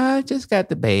 I just got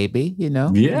the baby,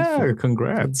 Yeah,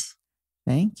 congrats.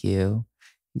 Thank you.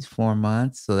 He's 4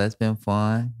 months, so that's been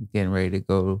fun. Getting ready to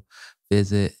go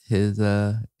visit his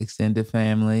extended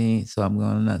family. So I'm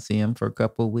going to not see him for a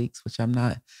couple of weeks, which I'm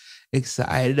not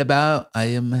excited about. I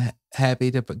am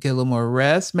happy to get a little more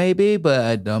rest, maybe,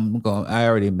 but I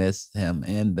already miss him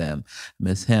and them.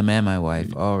 Miss him and my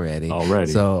wife already.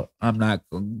 So I'm not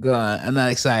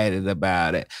excited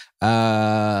about it.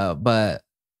 But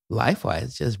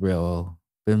life-wise, just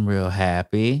been real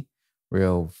happy,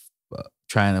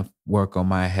 trying to work on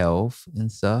my health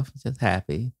and stuff. Just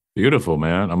happy. Beautiful,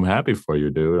 man. I'm happy for you,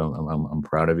 dude. I'm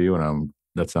proud of you, and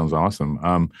that sounds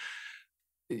awesome.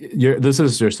 This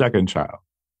is your second child.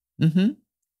 Mm-hmm.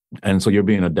 And so you're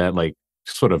being a dad, like,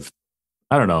 sort of,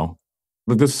 I don't know.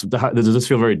 Does this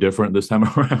feel very different this time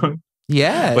around?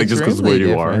 Yeah. Like, just because where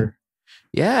you are?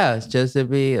 Yeah, it's just to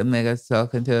be, I was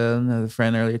talking to another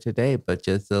friend earlier today, but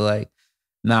just to like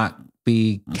not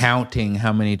be counting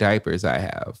how many diapers I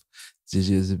have. To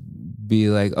just be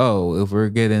like, oh, if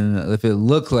it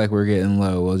looks like we're getting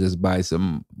low, we'll just buy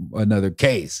another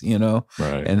case,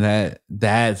 Right. And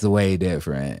that's way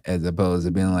different as opposed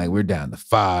to being like, we're down to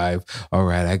 5. All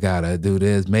right, I gotta do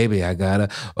this. Maybe I gotta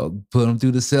put them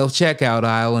through the self-checkout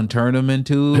aisle and turn them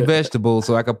into vegetables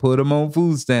so I can put them on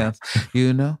food stamps,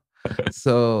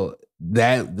 So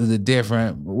that the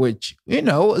different, which,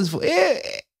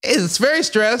 it's very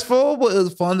stressful, but it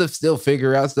was fun to still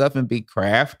figure out stuff and be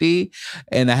crafty.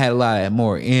 And I had a lot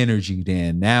more energy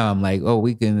then. Now I'm like, oh,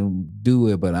 we can do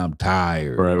it, but I'm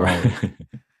tired. Right.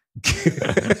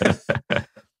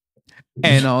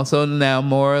 And also now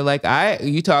more like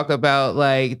you talk about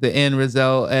like the end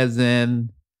result as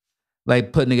in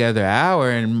like putting together an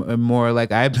hour and more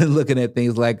like I've been looking at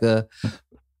things like a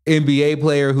NBA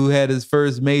player who had his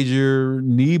first major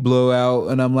knee blowout.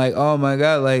 And I'm like, oh my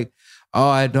God, like, oh,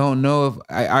 I don't know if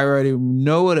I already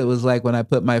know what it was like when I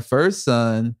put my first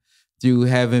son through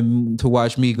having to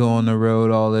watch me go on the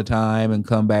road all the time and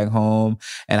come back home.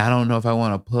 And I don't know if I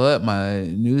want to put my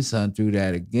new son through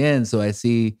that again. So I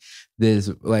see this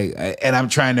and I'm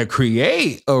trying to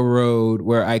create a road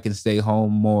where I can stay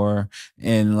home more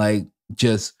and like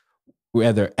just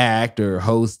whether act or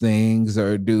host things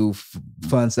or do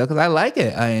fun stuff. Cause I like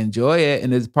it. I enjoy it.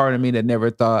 And there's part of me that never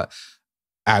thought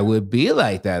I would be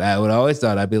like that. I would always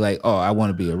thought I'd be like, oh, I want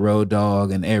to be a road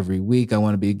dog. And every week I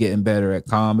want to be getting better at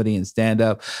comedy and stand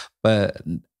up. But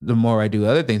the more I do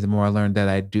other things, the more I learn that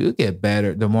I do get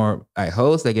better. The more I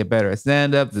host, I get better at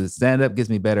stand up. The stand up gets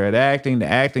me better at acting. The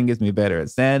acting gets me better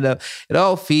at stand up. It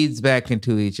all feeds back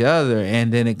into each other.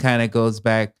 And then it kind of goes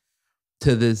back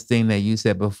to this thing that you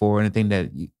said before. And the thing that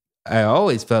I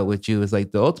always felt with you is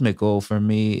like the ultimate goal for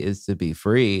me is to be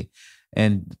free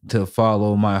and to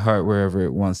follow my heart wherever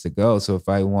it wants to go. So if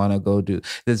I want to go this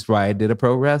is why I did a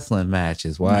pro wrestling match,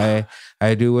 is why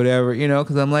I do whatever,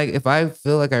 because I'm like, if I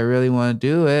feel like I really want to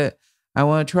do it, I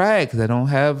want to try it because I don't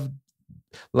have,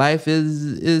 life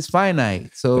is finite.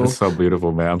 So that's so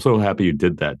beautiful, man. I'm so happy you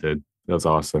did that, dude. That's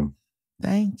awesome.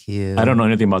 Thank you. I don't know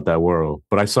anything about that world,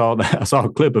 but I saw a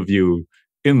clip of you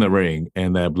in the ring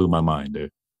and that blew my mind,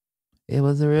 dude. It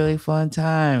was a really fun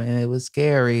time and it was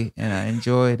scary and I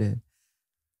enjoyed it.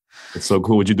 It's so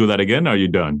cool. Would you do that again or are you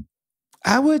done?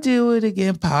 I would do it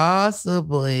again,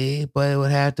 possibly, but it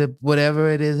would have to, whatever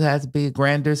it is, has to be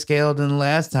grander scale than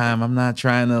last time. I'm not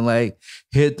trying to like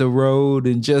hit the road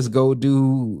and just go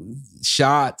do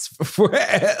shots for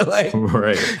like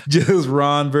right. Just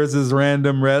Ron versus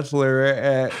random wrestler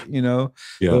at,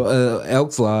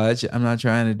 Elks Lodge. I'm not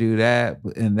trying to do that.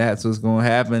 And that's what's going to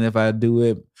happen if I do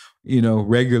it,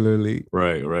 regularly.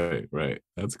 Right.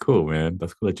 That's cool, man.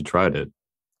 That's cool that you tried it.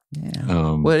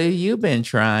 Yeah. What have you been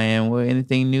trying?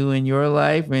 Anything new in your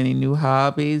life? Or any new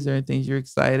hobbies or things you're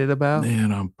excited about?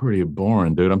 Man, I'm pretty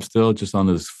boring, dude. I'm still just on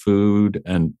this food.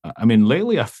 And I mean,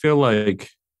 lately I feel like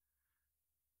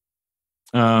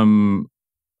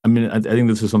I mean, I think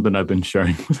this is something I've been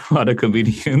sharing with a lot of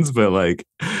comedians, but like,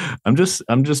 I'm just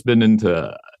been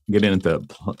into getting into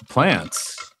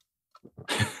plants.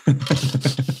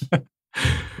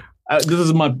 This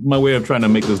is my way of trying to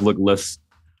make this look less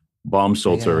bomb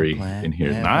sheltery in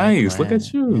here. Nice, look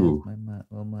at you. Yeah, my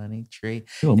little money tree.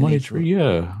 Little money tree,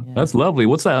 yeah. That's lovely.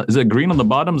 What's that? Is it green on the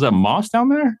bottom? Is that moss down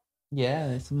there? Yeah,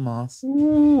 it's moss.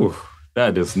 Ooh,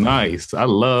 that is nice. I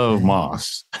love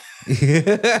moss.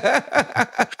 That's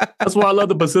why I love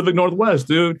the Pacific Northwest,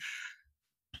 dude.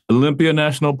 Olympia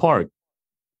National Park.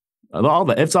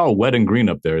 It's all wet and green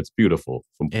up there. It's beautiful.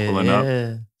 From pulling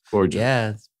up, gorgeous.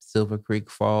 Yeah, Silver Creek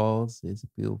Falls is a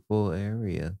beautiful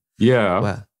area. Yeah.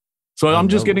 Wow. So I'm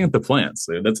just getting into plants.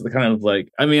 That's the kind of like,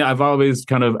 I mean, I've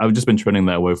just been trending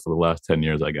that way for the last 10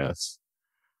 years, I guess.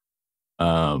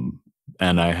 And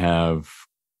I have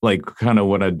like kind of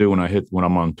what I do when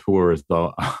I'm on tour is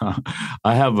I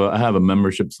have a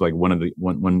membership to like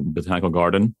one botanical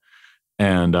garden,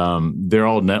 and they're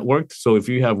all networked. So if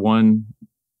you have one,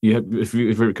 if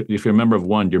you're a member of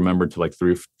one, you're a member to like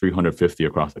 350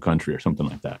 across the country or something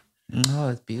like that. Oh,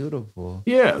 it's beautiful.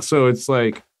 Yeah, so it's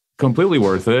like completely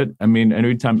worth it. I mean,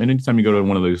 anytime you go to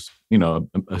one of those, you know,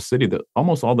 a city that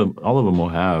almost all of them will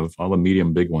have, all the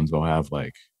medium big ones will have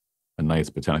like a nice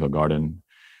botanical garden.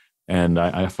 And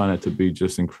I find it to be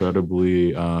just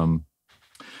incredibly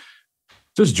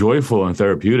just joyful and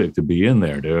therapeutic to be in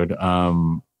there, dude.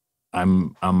 I'm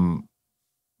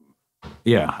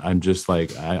just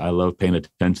like, I love paying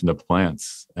attention to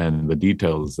plants and the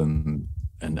details and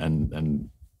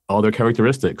all their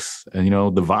characteristics and, you know,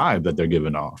 the vibe that they're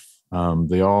giving off.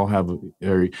 They all have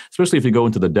especially if you go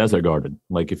into the desert garden.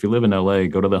 Like if you live in LA,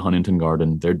 go to the Huntington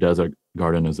Garden. Their desert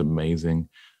garden is amazing.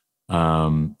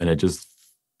 And it just,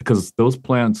 because those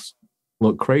plants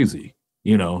look crazy,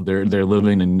 you know, they're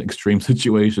living in extreme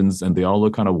situations and they all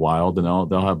look kind of wild and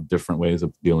they'll have different ways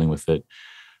of dealing with it.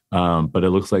 But they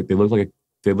look like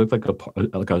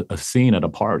a scene at a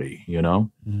party, you know?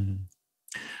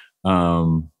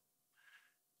 Mm-hmm.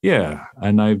 Yeah.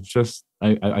 And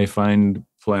I find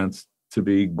plants to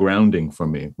be grounding for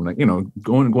me when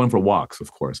going for walks,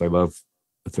 of course. I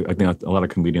think a lot of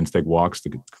comedians take walks to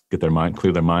get their mind,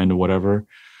 clear their mind or whatever,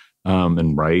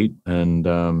 and write. And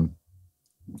I'm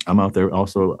out there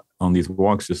also on these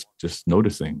walks, just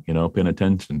noticing, you know, paying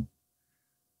attention.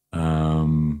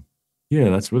 Yeah,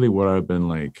 that's really what I've been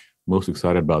like most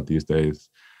excited about these days.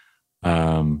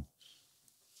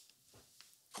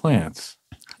 Plants.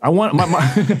 I want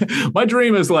my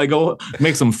dream is like go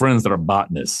make some friends that are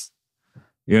botanists,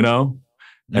 you know,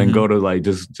 and mm-hmm. go to like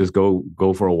just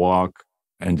go for a walk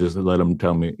and just let them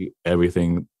tell me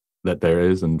everything that there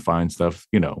is and find stuff,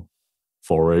 you know,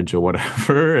 forage or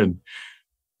whatever, and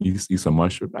you see some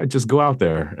mushroom. I just go out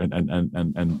there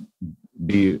and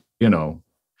be, you know.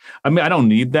 I mean, I don't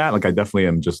need that. Like, I definitely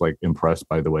am just like impressed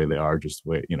by the way they are, just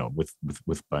way, you know, with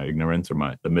my ignorance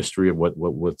or the mystery of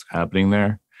what's happening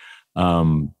there.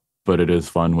 But it is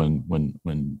fun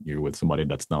when you're with somebody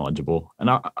that's knowledgeable.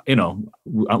 And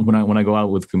when I go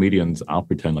out with comedians, I'll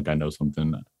pretend like I know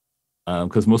something,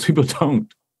 because most people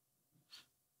don't.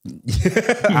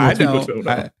 I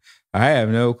don't. I have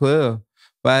no clue.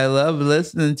 But I love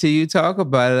listening to you talk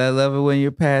about it. I love it when you're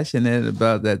passionate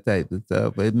about that type of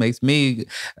stuff. It makes me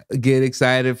get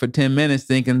excited for 10 minutes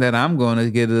thinking that I'm going to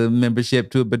get a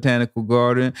membership to a botanical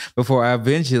garden before I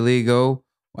eventually go,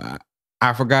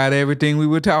 I forgot everything we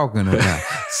were talking about.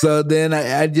 So then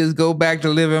I just go back to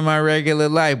living my regular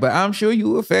life. But I'm sure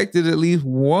you affected at least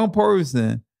one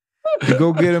person to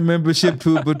go get a membership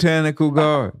to a botanical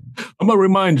garden. I'm going to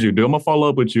remind you, dude. I'm going to follow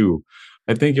up with you.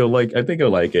 I think you'll like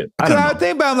it. I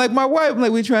think about like my wife,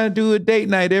 like we're trying to do a date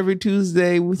night every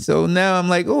Tuesday. So now I'm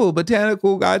like, oh,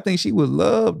 botanical. I think she would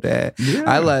love that. Yeah.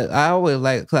 I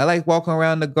like walking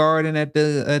around the garden at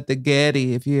the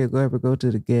Getty. If you ever go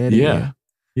to the Getty. Yeah,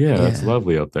 that's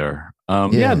lovely up there.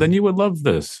 Then you would love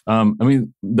this. I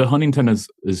mean, the Huntington is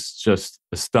just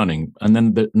stunning. And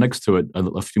then next to it,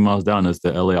 a few miles down, is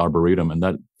the LA Arboretum.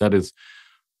 And that is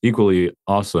equally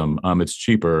awesome. It's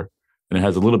cheaper. And it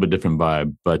has a little bit different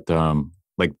vibe, but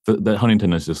like the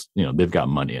Huntington is just, you know, they've got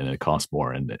money and it costs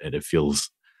more and it feels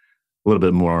a little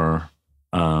bit more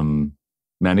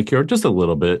manicured, just a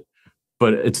little bit,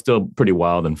 but it's still pretty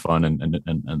wild and fun.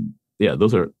 And yeah,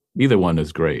 either one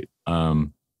is great.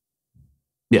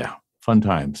 Yeah, fun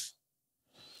times.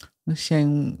 Well,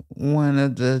 Sheng, one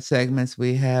of the segments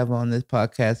we have on this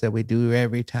podcast that we do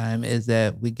every time is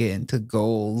that we get into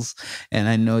goals. And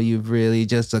I know you've really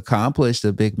just accomplished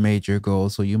a big major goal,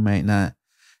 so you might not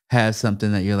have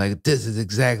something that you're like, this is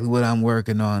exactly what I'm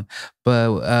working on.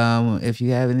 But if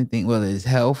you have anything, whether it's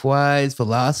health wise,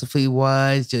 philosophy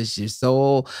wise, just your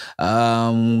soul,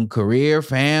 career,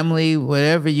 family,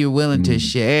 whatever you're willing to Mm.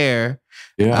 share,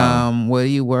 Yeah. what are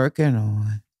you working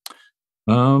on?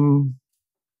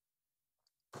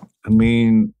 I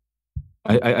mean,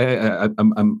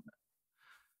 I'm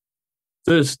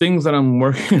there's things that I'm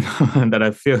working on that I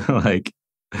feel like,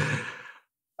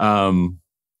 um,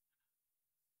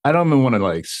 I don't even want to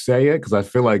like say it because I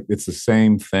feel like it's the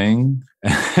same thing,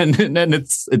 and then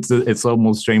it's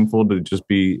almost shameful to just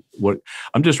be what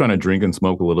I'm just trying to drink and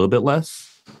smoke a little bit less,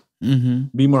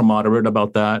 be more moderate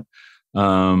about that,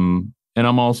 and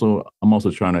I'm also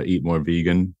trying to eat more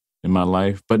vegan in my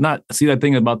life, but not see that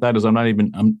thing about that is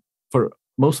I'm for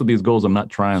most of these goals I'm not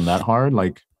trying that hard,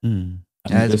 like I'm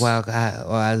As just well,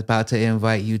 I was about to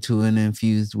invite you to an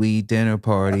infused weed dinner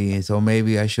party, and so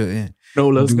maybe I shouldn't no,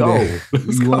 let's do go, that.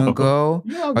 let's You want to go. go?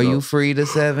 Yeah, I'll Are you go. free the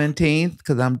 17th?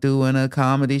 Because I'm doing a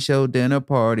comedy show dinner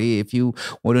party. If you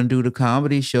want to do the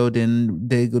comedy show, then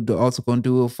they're also going to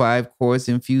do a 5-course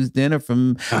infused dinner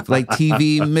from like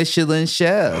TV Michelin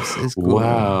chefs. It's cool.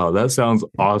 Wow, that sounds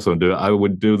awesome, dude. I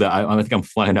would do that. I think I'm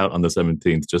flying out on the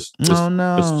 17th, Oh just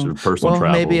no. for personal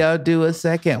Well, maybe travel. I'll do a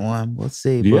second one. We'll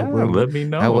see. But Yeah, let me I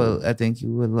know. will. I think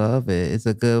you would love it. It's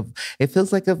a good. It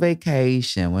feels like a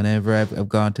vacation whenever I've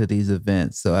gone to these events.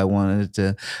 So I wanted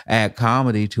to add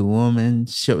comedy to them and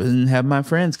show and have my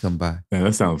friends come by. Man,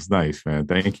 that sounds nice, man.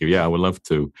 Thank you. Yeah, I would love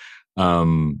to.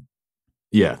 Um,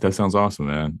 yeah, that sounds awesome,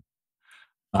 man.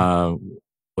 Uh,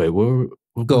 wait, what was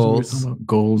we talking Goals. about?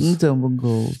 Goals. Talking about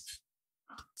goals.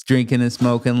 Drinking and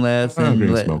smoking less I'm and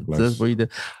gonna smoke that's less. what you do.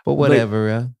 But Like,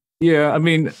 whatever. yeah, I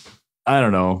mean, I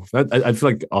don't know. I feel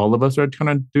like all of us are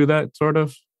trying to do that, sort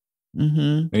of.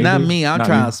 Not Maybe me. I'm not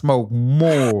trying to you. smoke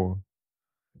more.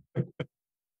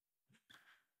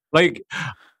 Like,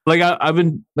 I've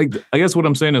been like, I guess what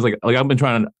I'm saying is like I've been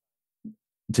trying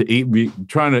to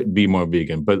trying to be more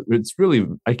vegan, but it's really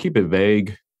I keep it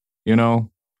vague, you know.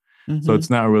 So Mm-hmm. it's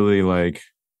not really like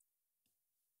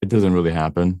it doesn't really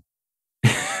happen.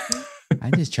 I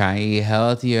just try to eat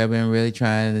healthier. I've been really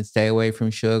trying to stay away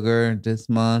from sugar this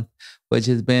month, which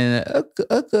has been a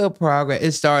good progress.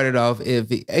 It started off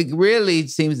iffy. It really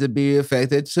seems to be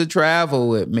affected to travel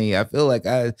with me. I feel like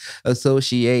I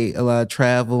associate a lot of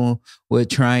travel with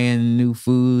trying new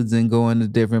foods and going to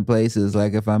different places.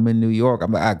 Like if I'm in New York,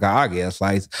 I'm like, I gotta get a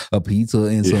slice of pizza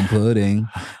and some Yeah. pudding.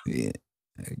 Yeah.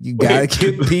 You gotta Wait,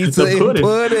 get pizza the and pudding.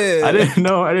 pudding. I didn't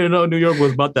know New York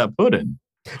was about that pudding.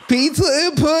 Pizza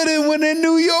and pudding when in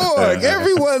New York.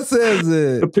 Everyone says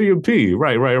The it. P&P.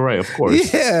 Right. Of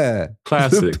course. Yeah.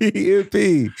 Classic. The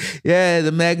P&P. Yeah,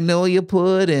 the Magnolia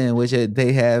pudding, which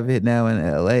they have it now in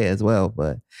LA as well.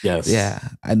 But Yes. yeah,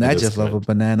 and It I is just love a good.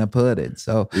 banana pudding.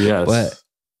 So, Yes. but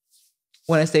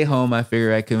when I stay home, I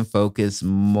figure I can focus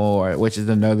more, which is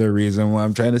another reason why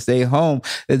I'm trying to stay home,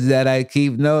 is that I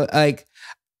keep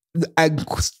I'm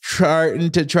starting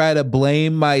to try to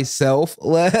blame myself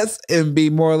less and be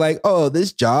more like, oh,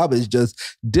 this job is just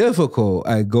difficult.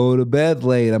 I go to bed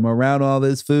late. I'm around all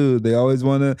this food. They always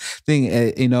want to think,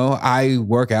 I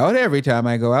work out every time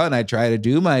I go out and I try to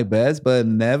do my best, but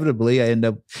inevitably I end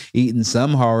up eating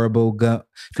some horrible,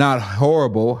 not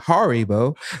horrible,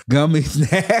 Haribo gummy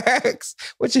snacks,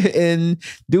 which and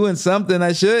doing something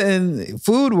I shouldn't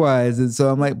food wise. And so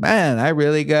I'm like, man, I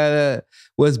really gotta.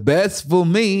 What's best for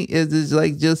me is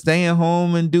like just staying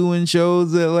home and doing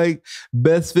shows at like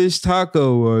Best Fish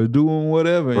Taco or doing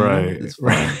whatever. Right. It's fun.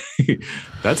 Right.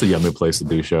 That's a yummy place to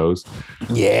do shows.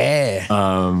 Yeah.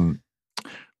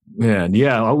 Man,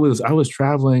 yeah, I was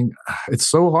traveling. It's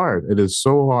so hard. It is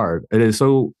so hard. It's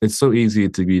so easy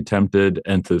to be tempted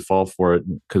and to fall for it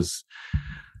because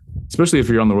especially if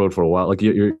you're on the road for a while. Like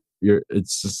you're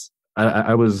it's just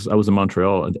I was in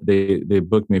Montreal and they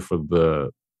booked me for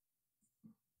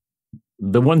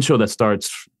the one show that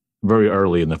starts very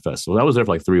early in the festival. I was there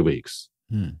for like 3 weeks.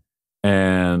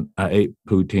 And I ate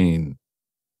poutine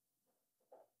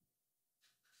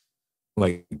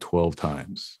like 12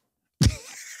 times.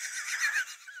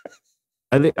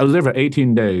 I think I was there for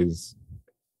 18 days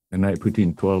and I ate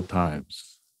poutine 12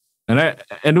 times. And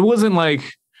it wasn't like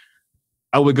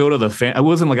I would go to I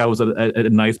wasn't like I was at a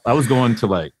nice, I was going to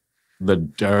like the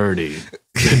dirty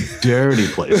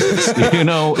places,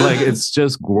 like it's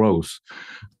just gross.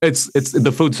 It's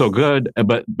the food's so good,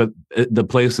 but the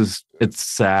place it's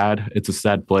sad. It's a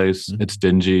sad place. It's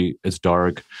dingy. It's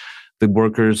dark. The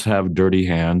workers have dirty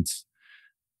hands.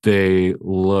 They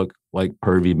look like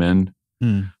pervy men.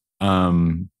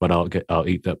 But I'll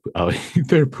eat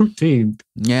their poutine.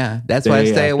 Yeah, that's why I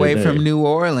Day stay after away day. from New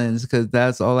Orleans, because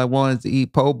that's all I want is to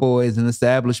eat po' boys and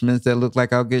establishments that look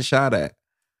like I'll get shot at.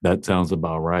 That sounds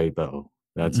about right, though.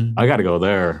 I Mhm. got to go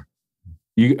there.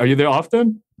 Are you there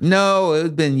often? No, it's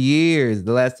been years.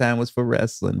 The last time was for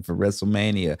wrestling, for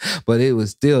WrestleMania, but it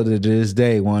was still to this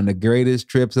day one of the greatest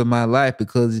trips of my life,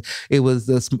 because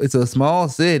it's a small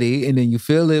city, and then you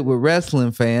fill it with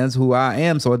wrestling fans who I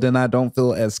am, so then I don't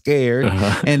feel as scared,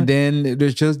 and then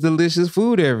there's just delicious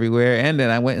food everywhere, and then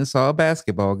I went and saw a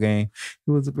basketball game.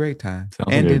 It was a great time,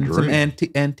 Sounds and like a then some dream.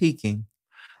 antiquing.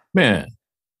 Man,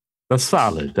 that's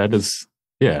solid. That is,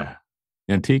 yeah.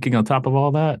 Antiquing on top of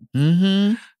all that.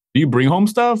 Mm-hmm. Do you bring home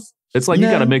stuff? It's like you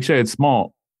got to No. make sure it's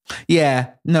small. Yeah,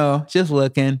 no, just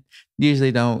looking.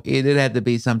 Usually don't. It'd have to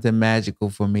be something magical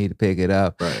for me to pick it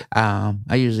up. Right.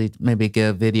 I usually maybe get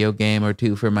a video game or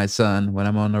two for my son when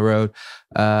I'm on the road.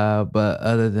 But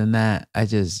other than that,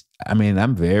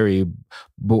 I'm very.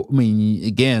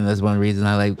 Again, that's one reason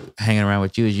I like hanging around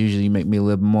with you. Is usually you make me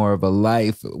live more of a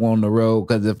life on the road.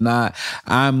 Because if not,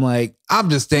 I'm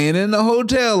just staying in the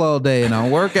hotel all day, and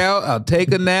I'll work out. I'll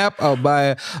take a nap. I'll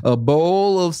buy a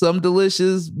bowl of some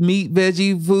delicious meat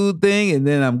veggie food thing, and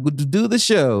then I'm good to do the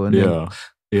show, and then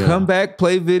come back,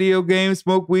 play video games,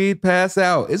 smoke weed, pass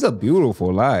out. It's a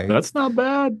beautiful life. That's not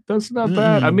bad. That's not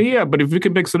bad. I mean, yeah, but if you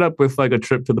could mix it up with like a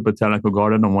trip to the Botanical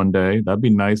Garden on one day, that'd be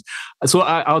nice. So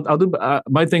I'll do.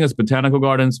 My thing is Botanical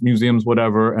Gardens, museums,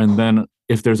 whatever, and then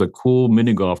if there's a cool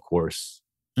mini golf course,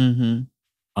 I'm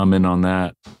in on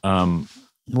that.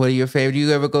 What are your favorite? Do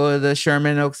you ever go to the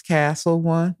Sherman Oaks Castle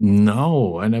one?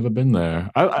 No, I never been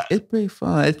there. It's pretty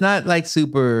fun. It's not like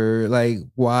super like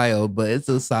wild, but it's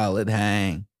a solid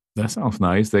hang. That sounds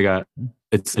nice. They got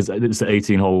it's an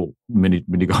 18-hole mini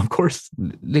golf course.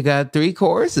 They got 3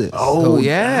 courses. Oh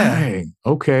yeah. Dang.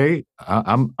 Okay.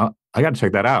 I got to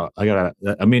check that out.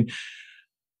 I mean,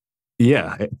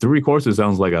 yeah, 3 courses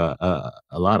sounds like a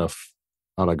lot of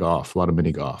golf, a lot of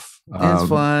mini golf. It's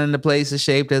fun. The place is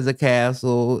shaped as a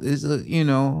castle. It's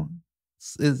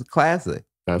it's classic.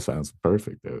 That sounds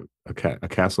perfect, dude. A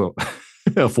castle,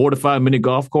 a fortified mini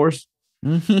golf course.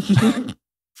 In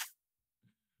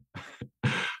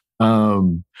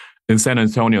San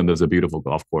Antonio, there's a beautiful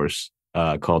golf course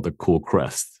called the Cool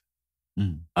Crest.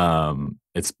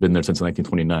 It's been there since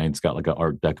 1929. It's got like an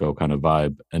Art Deco kind of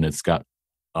vibe, and it's got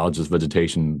all just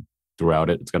vegetation throughout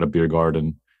it. It's got a beer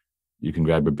garden. You can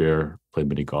grab a beer, play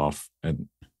mini golf, and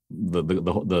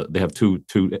they have two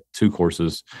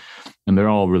courses, and they're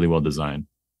all really well designed.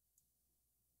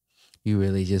 You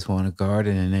really just want a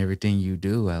garden in everything you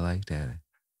do. I like that.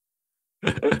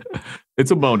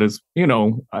 It's a bonus,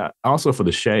 also for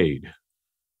the shade.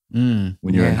 When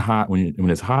you're in hot, when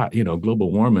it's hot,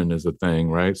 global warming is a thing,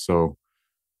 right? So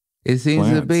it seems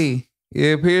to be.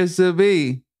 It appears to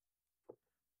be.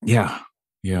 Yeah.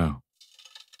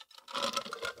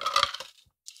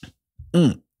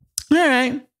 All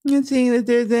right. Let's see if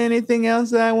there's anything else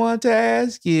that I want to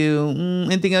ask you.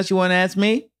 Anything else you want to ask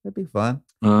me? That'd be fun.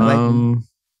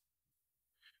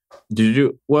 Did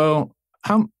you? Well,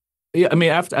 yeah. I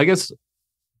mean,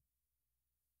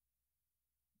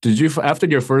 did you after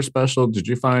your first special? Did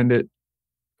you find it?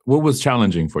 What was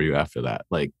challenging for you after that?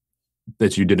 Like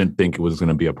that you didn't think it was going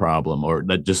to be a problem, or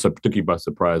that just took you by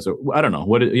surprise, or I don't know.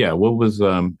 What was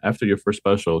after your first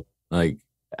special? Like,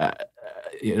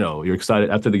 you're excited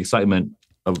after the excitement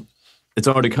of it's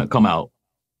already come out.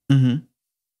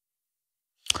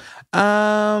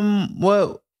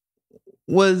 What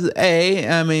was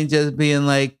just being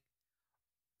like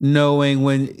knowing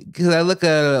because I look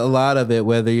at a lot of it,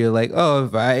 whether you're like, oh,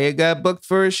 if I got booked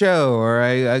for a show, or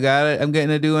I got it, I'm getting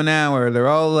to do an hour. They're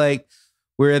all like,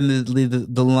 we're in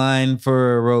the line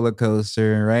for a roller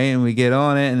coaster, right? And we get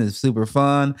on it, and it's super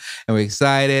fun, and we're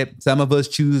excited. Some of us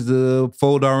choose to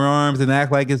fold our arms and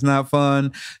act like it's not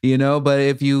fun, But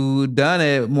if you've done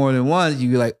it more than once,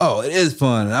 you're like, oh, it is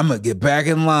fun. I'm gonna get back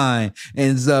in line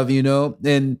and stuff,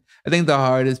 And I think the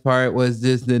hardest part was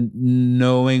just the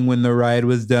knowing when the ride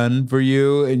was done for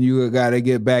you, and you got to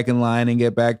get back in line and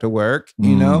get back to work,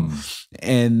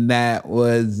 And that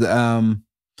was.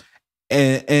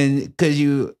 And because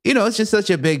it's just such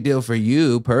a big deal for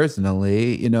you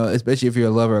personally, especially if you're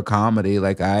a lover of comedy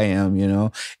like I am,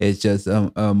 it's just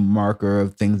a marker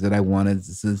of things that I wanted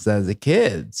since as a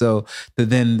kid. So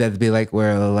then that'd be like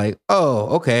where like,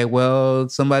 oh, okay, well,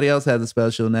 somebody else has a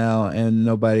special now and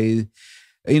nobody,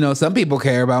 some people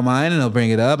care about mine and they'll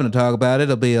bring it up and they'll talk about it.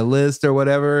 It'll be a list or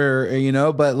whatever,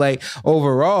 but like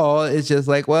overall, it's just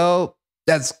like, well,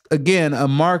 that's again a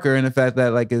marker in the fact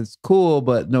that like it's cool,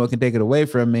 but no one can take it away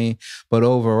from me. But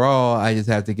overall, I just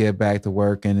have to get back to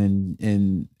work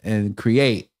and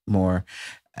create more.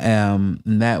 And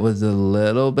that was a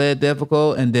little bit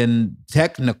difficult. And then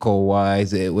technical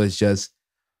wise, it was just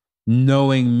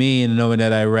knowing me and knowing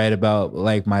that I write about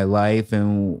like my life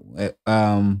and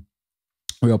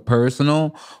real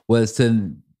personal was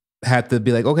to have to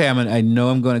be like, okay, I know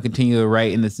I'm going to continue to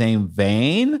write in the same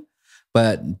vein,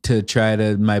 but to try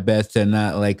to my best to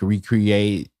not like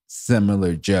recreate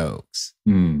similar jokes,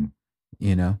 you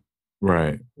know?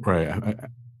 Right.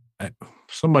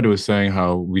 Somebody was saying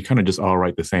how we kind of just all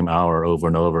write the same hour over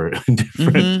and over in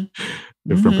different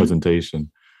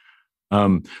presentation.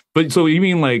 But so you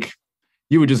mean like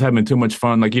you were just having too much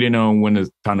fun, like you didn't know when it's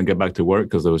time to get back to work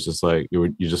because it was just like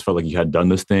you just felt like you had done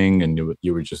this thing and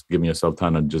you were just giving yourself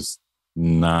time to just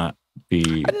not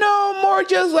be. No, more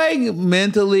just like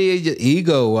mentally,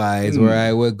 ego wise, where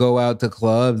I would go out to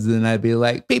clubs and I'd be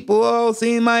like, people all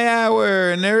seen my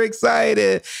hour and they're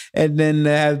excited, and then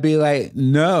I'd be like,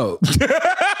 no.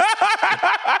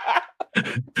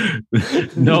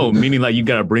 No, meaning like you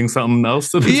got to bring something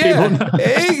else to the table.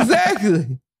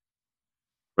 Exactly.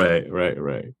 Right.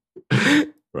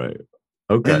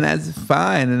 Okay. And that's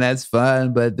fine and that's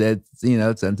fun, but that's,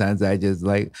 sometimes I just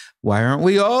like, why aren't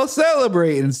we all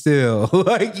celebrating still?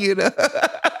 Like,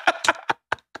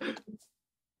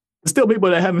 Still people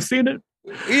that haven't seen it.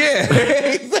 Yeah.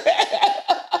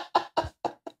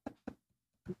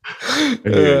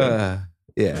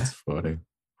 Yeah. That's funny.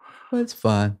 Well, it's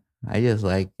fun. I just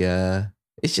like,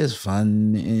 it's just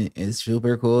fun. It's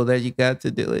super cool that you got to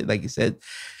do it. Like you said,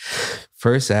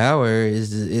 first hour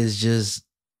is just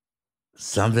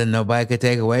something nobody could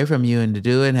take away from you, and to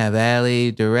do it and have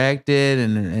Allie direct it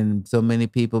and so many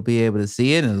people be able to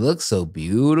see it and it looks so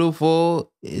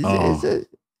beautiful. It's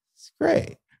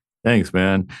great. Thanks,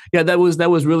 man. Yeah, that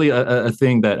was really a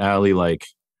thing that Allie like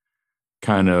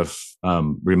kind of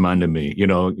reminded me,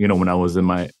 when I was when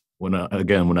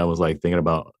I was like thinking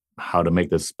about how to make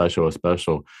this special a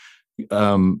special,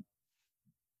 her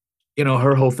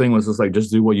whole thing was just like,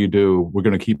 just do what you do. We're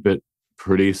going to keep it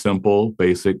pretty simple,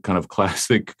 basic, kind of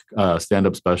classic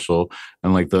stand-up special.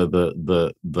 And like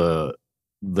the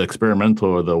experimental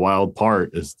or the wild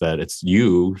part is that it's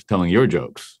you telling your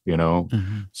jokes,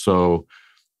 So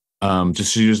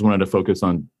she just wanted to focus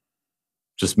on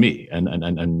just me and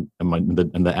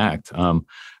the act.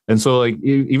 And so like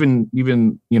even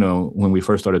when we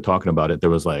first started talking about it, there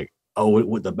was like, oh,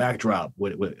 with the backdrop,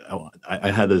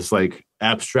 I had this like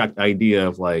abstract idea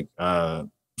of like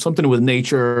something with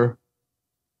nature,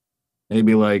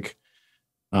 maybe like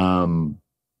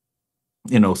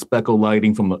speckle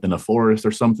lighting in a forest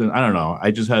or something. I don't know.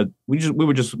 We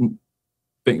were just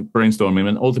brainstorming,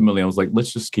 and ultimately I was like,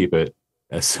 let's just keep it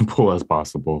as simple as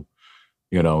possible.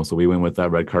 So we went with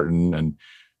that red curtain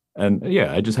and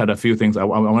yeah, I just had a few things. I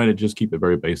wanted to just keep it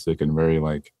very basic and very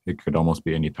like, it could almost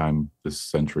be any time this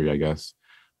century, I guess.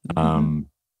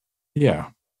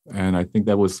 Yeah. And I think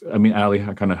that was, Allie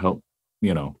kind of helped,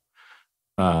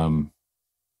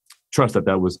 trust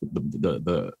that was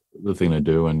the thing to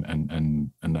do.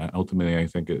 And ultimately I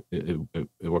think it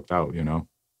worked out, No,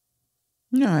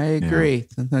 I agree. Yeah.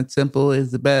 Sometimes simple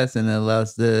is the best, and it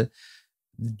allows the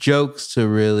jokes to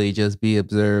really just be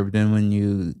observed. And when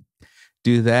you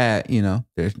do that,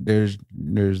 there's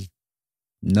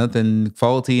nothing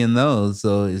faulty in those.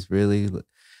 So it's really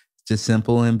just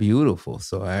simple and beautiful.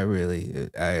 So I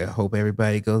hope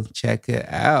everybody goes check it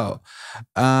out.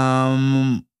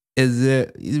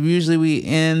 Usually we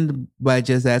end by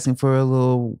just asking for a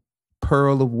little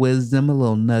pearl of wisdom, a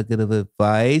little nugget of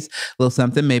advice, a little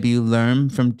something maybe you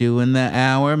learned from doing the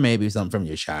hour, maybe something from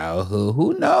your childhood,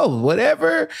 who knows,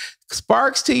 whatever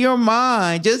sparks to your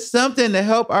mind, just something to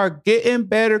help our Getting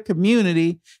Better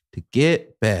community to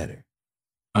get better.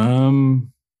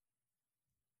 Kind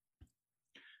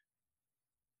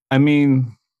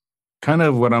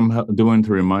of what I'm doing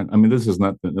to remind, this is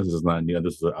not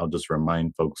I'll just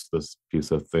remind folks this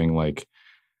piece of thing, like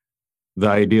the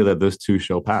idea that this too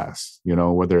shall pass,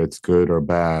 whether it's good or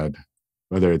bad,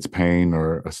 whether it's pain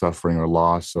or a suffering or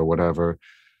loss or whatever,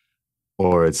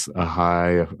 or it's a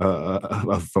high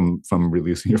from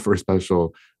releasing your first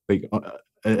special, like,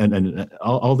 and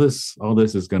all this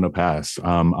is going to pass. So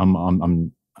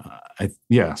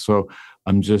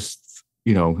I'm just,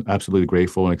 absolutely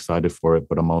grateful and excited for it,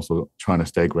 but I'm also trying to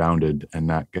stay grounded and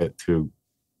not get too,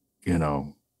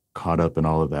 caught up in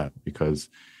all of that, because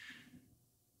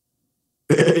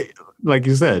like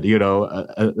you said,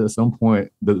 at some point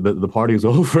the party's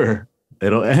over,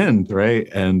 it'll end, right?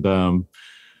 And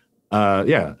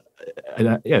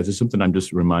yeah, it's just something I'm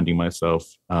just reminding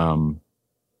myself.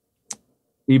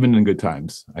 Even in good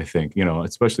times, I think,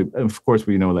 especially, of course,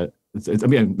 we know that I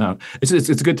mean, no,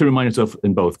 it's good to remind yourself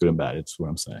in both good and bad. It's what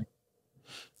I'm saying.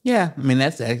 Yeah, I mean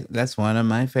that's one of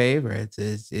my favorites.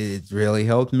 It really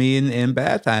helped me in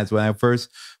bad times when I first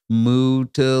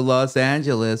moved to Los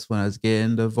Angeles when I was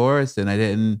getting divorced, and I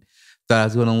didn't thought I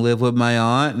was going to live with my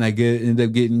aunt, and ended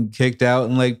up getting kicked out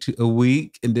in like a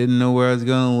week, and didn't know where I was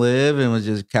going to live, and was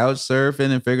just couch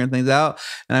surfing and figuring things out.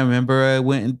 And I remember I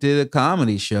went and did a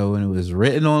comedy show, and it was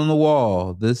written on the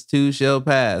wall, "This too shall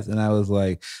pass," and I was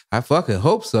like, I fucking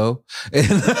hope so. And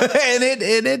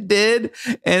it did.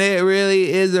 And it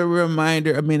really is a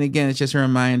reminder. I mean, again, it's just a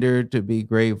reminder to be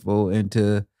grateful and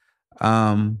to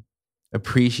um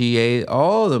appreciate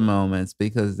all the moments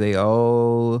because they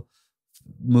all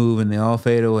move and they all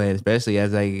fade away. Especially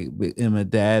as I am a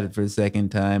dad for the second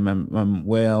time, I'm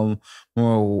well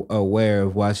more aware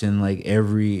of watching like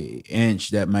every inch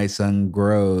that my son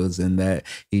grows and that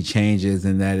he changes,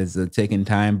 and that is a ticking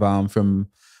time bomb from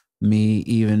me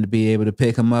even to be able to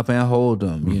pick him up and hold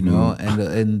him,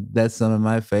 and that's some of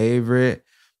my favorite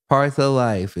parts of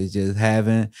life is just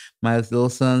having my little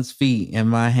son's feet in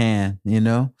my hand,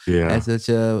 Yeah. That's such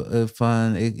a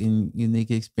fun and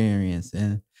unique experience.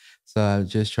 And so I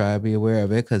just try to be aware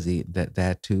of it because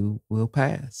that too will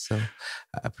pass. So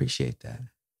I appreciate that.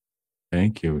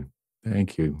 Thank you.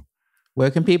 Thank you.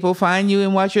 Where can people find you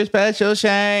and watch your special,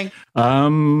 Sheng?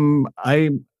 I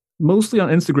mostly on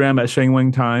Instagram at Sheng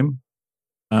Wang Time.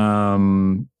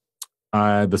 The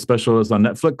special is on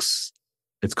Netflix.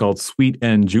 It's called Sweet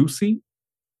and Juicy,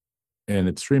 and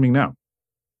it's streaming now.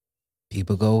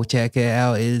 People go check it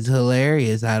out. It is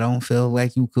hilarious. I don't feel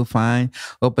like you could find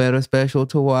a better special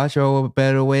to watch or a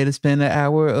better way to spend an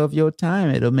hour of your time.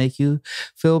 It'll make you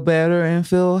feel better and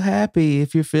feel happy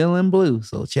if you're feeling blue.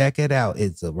 So check it out.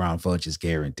 It's a Ron Funches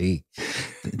guarantee.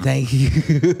 Thank you.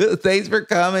 Thanks for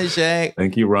coming, Sheng.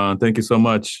 Thank you, Ron. Thank you so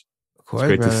much. Of course, it's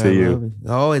great brother, to see you.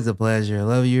 Always a pleasure. I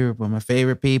love you. You're one of my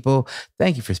favorite people.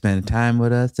 Thank you for spending time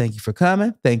with us. Thank you for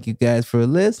coming. Thank you guys for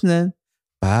listening.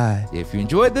 Bye. If you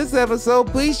enjoyed this episode,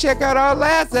 please check out our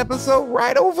last episode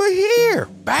right over here.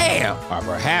 Bam! Or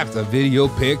perhaps a video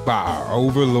picked by our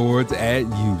overlords at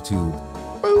YouTube.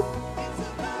 Boop.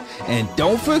 And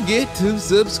don't forget to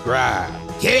subscribe.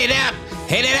 Get it up!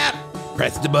 Hit it up!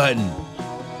 Press the button.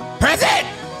 Press it!